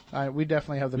audience. We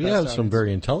definitely have the best audience. We have some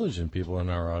very intelligent people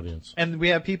in our audience. And we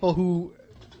have people who,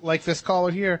 like this caller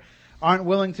here, aren't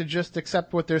willing to just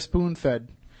accept what they're spoon-fed.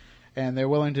 And they're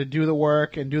willing to do the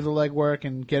work and do the legwork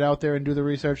and get out there and do the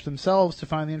research themselves to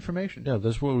find the information. Yeah,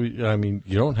 that's what you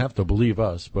don't have to believe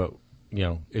us, but,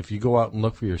 if you go out and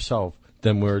look for yourself,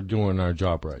 then we're doing our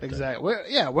job right. Exactly.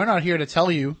 We're not here to tell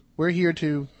you. We're here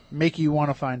to make you want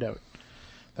to find out.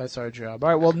 That's our job. All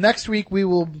right, well, next week we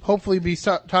will hopefully be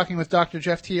talking with Dr.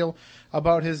 Jeff Teal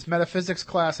about his metaphysics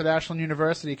class at Ashland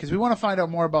University, because we want to find out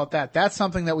more about that. That's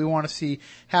something that we want to see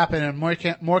happen in more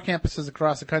campuses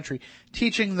across the country,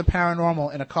 teaching the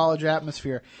paranormal in a college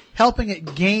atmosphere, helping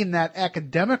it gain that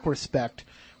academic respect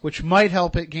which might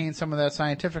help it gain some of that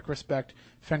scientific respect.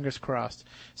 Fingers crossed.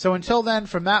 So until then,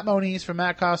 from Matt Moniz, from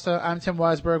Matt Costa, I'm Tim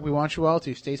Weisberg. We want you all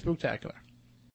to stay spooktacular.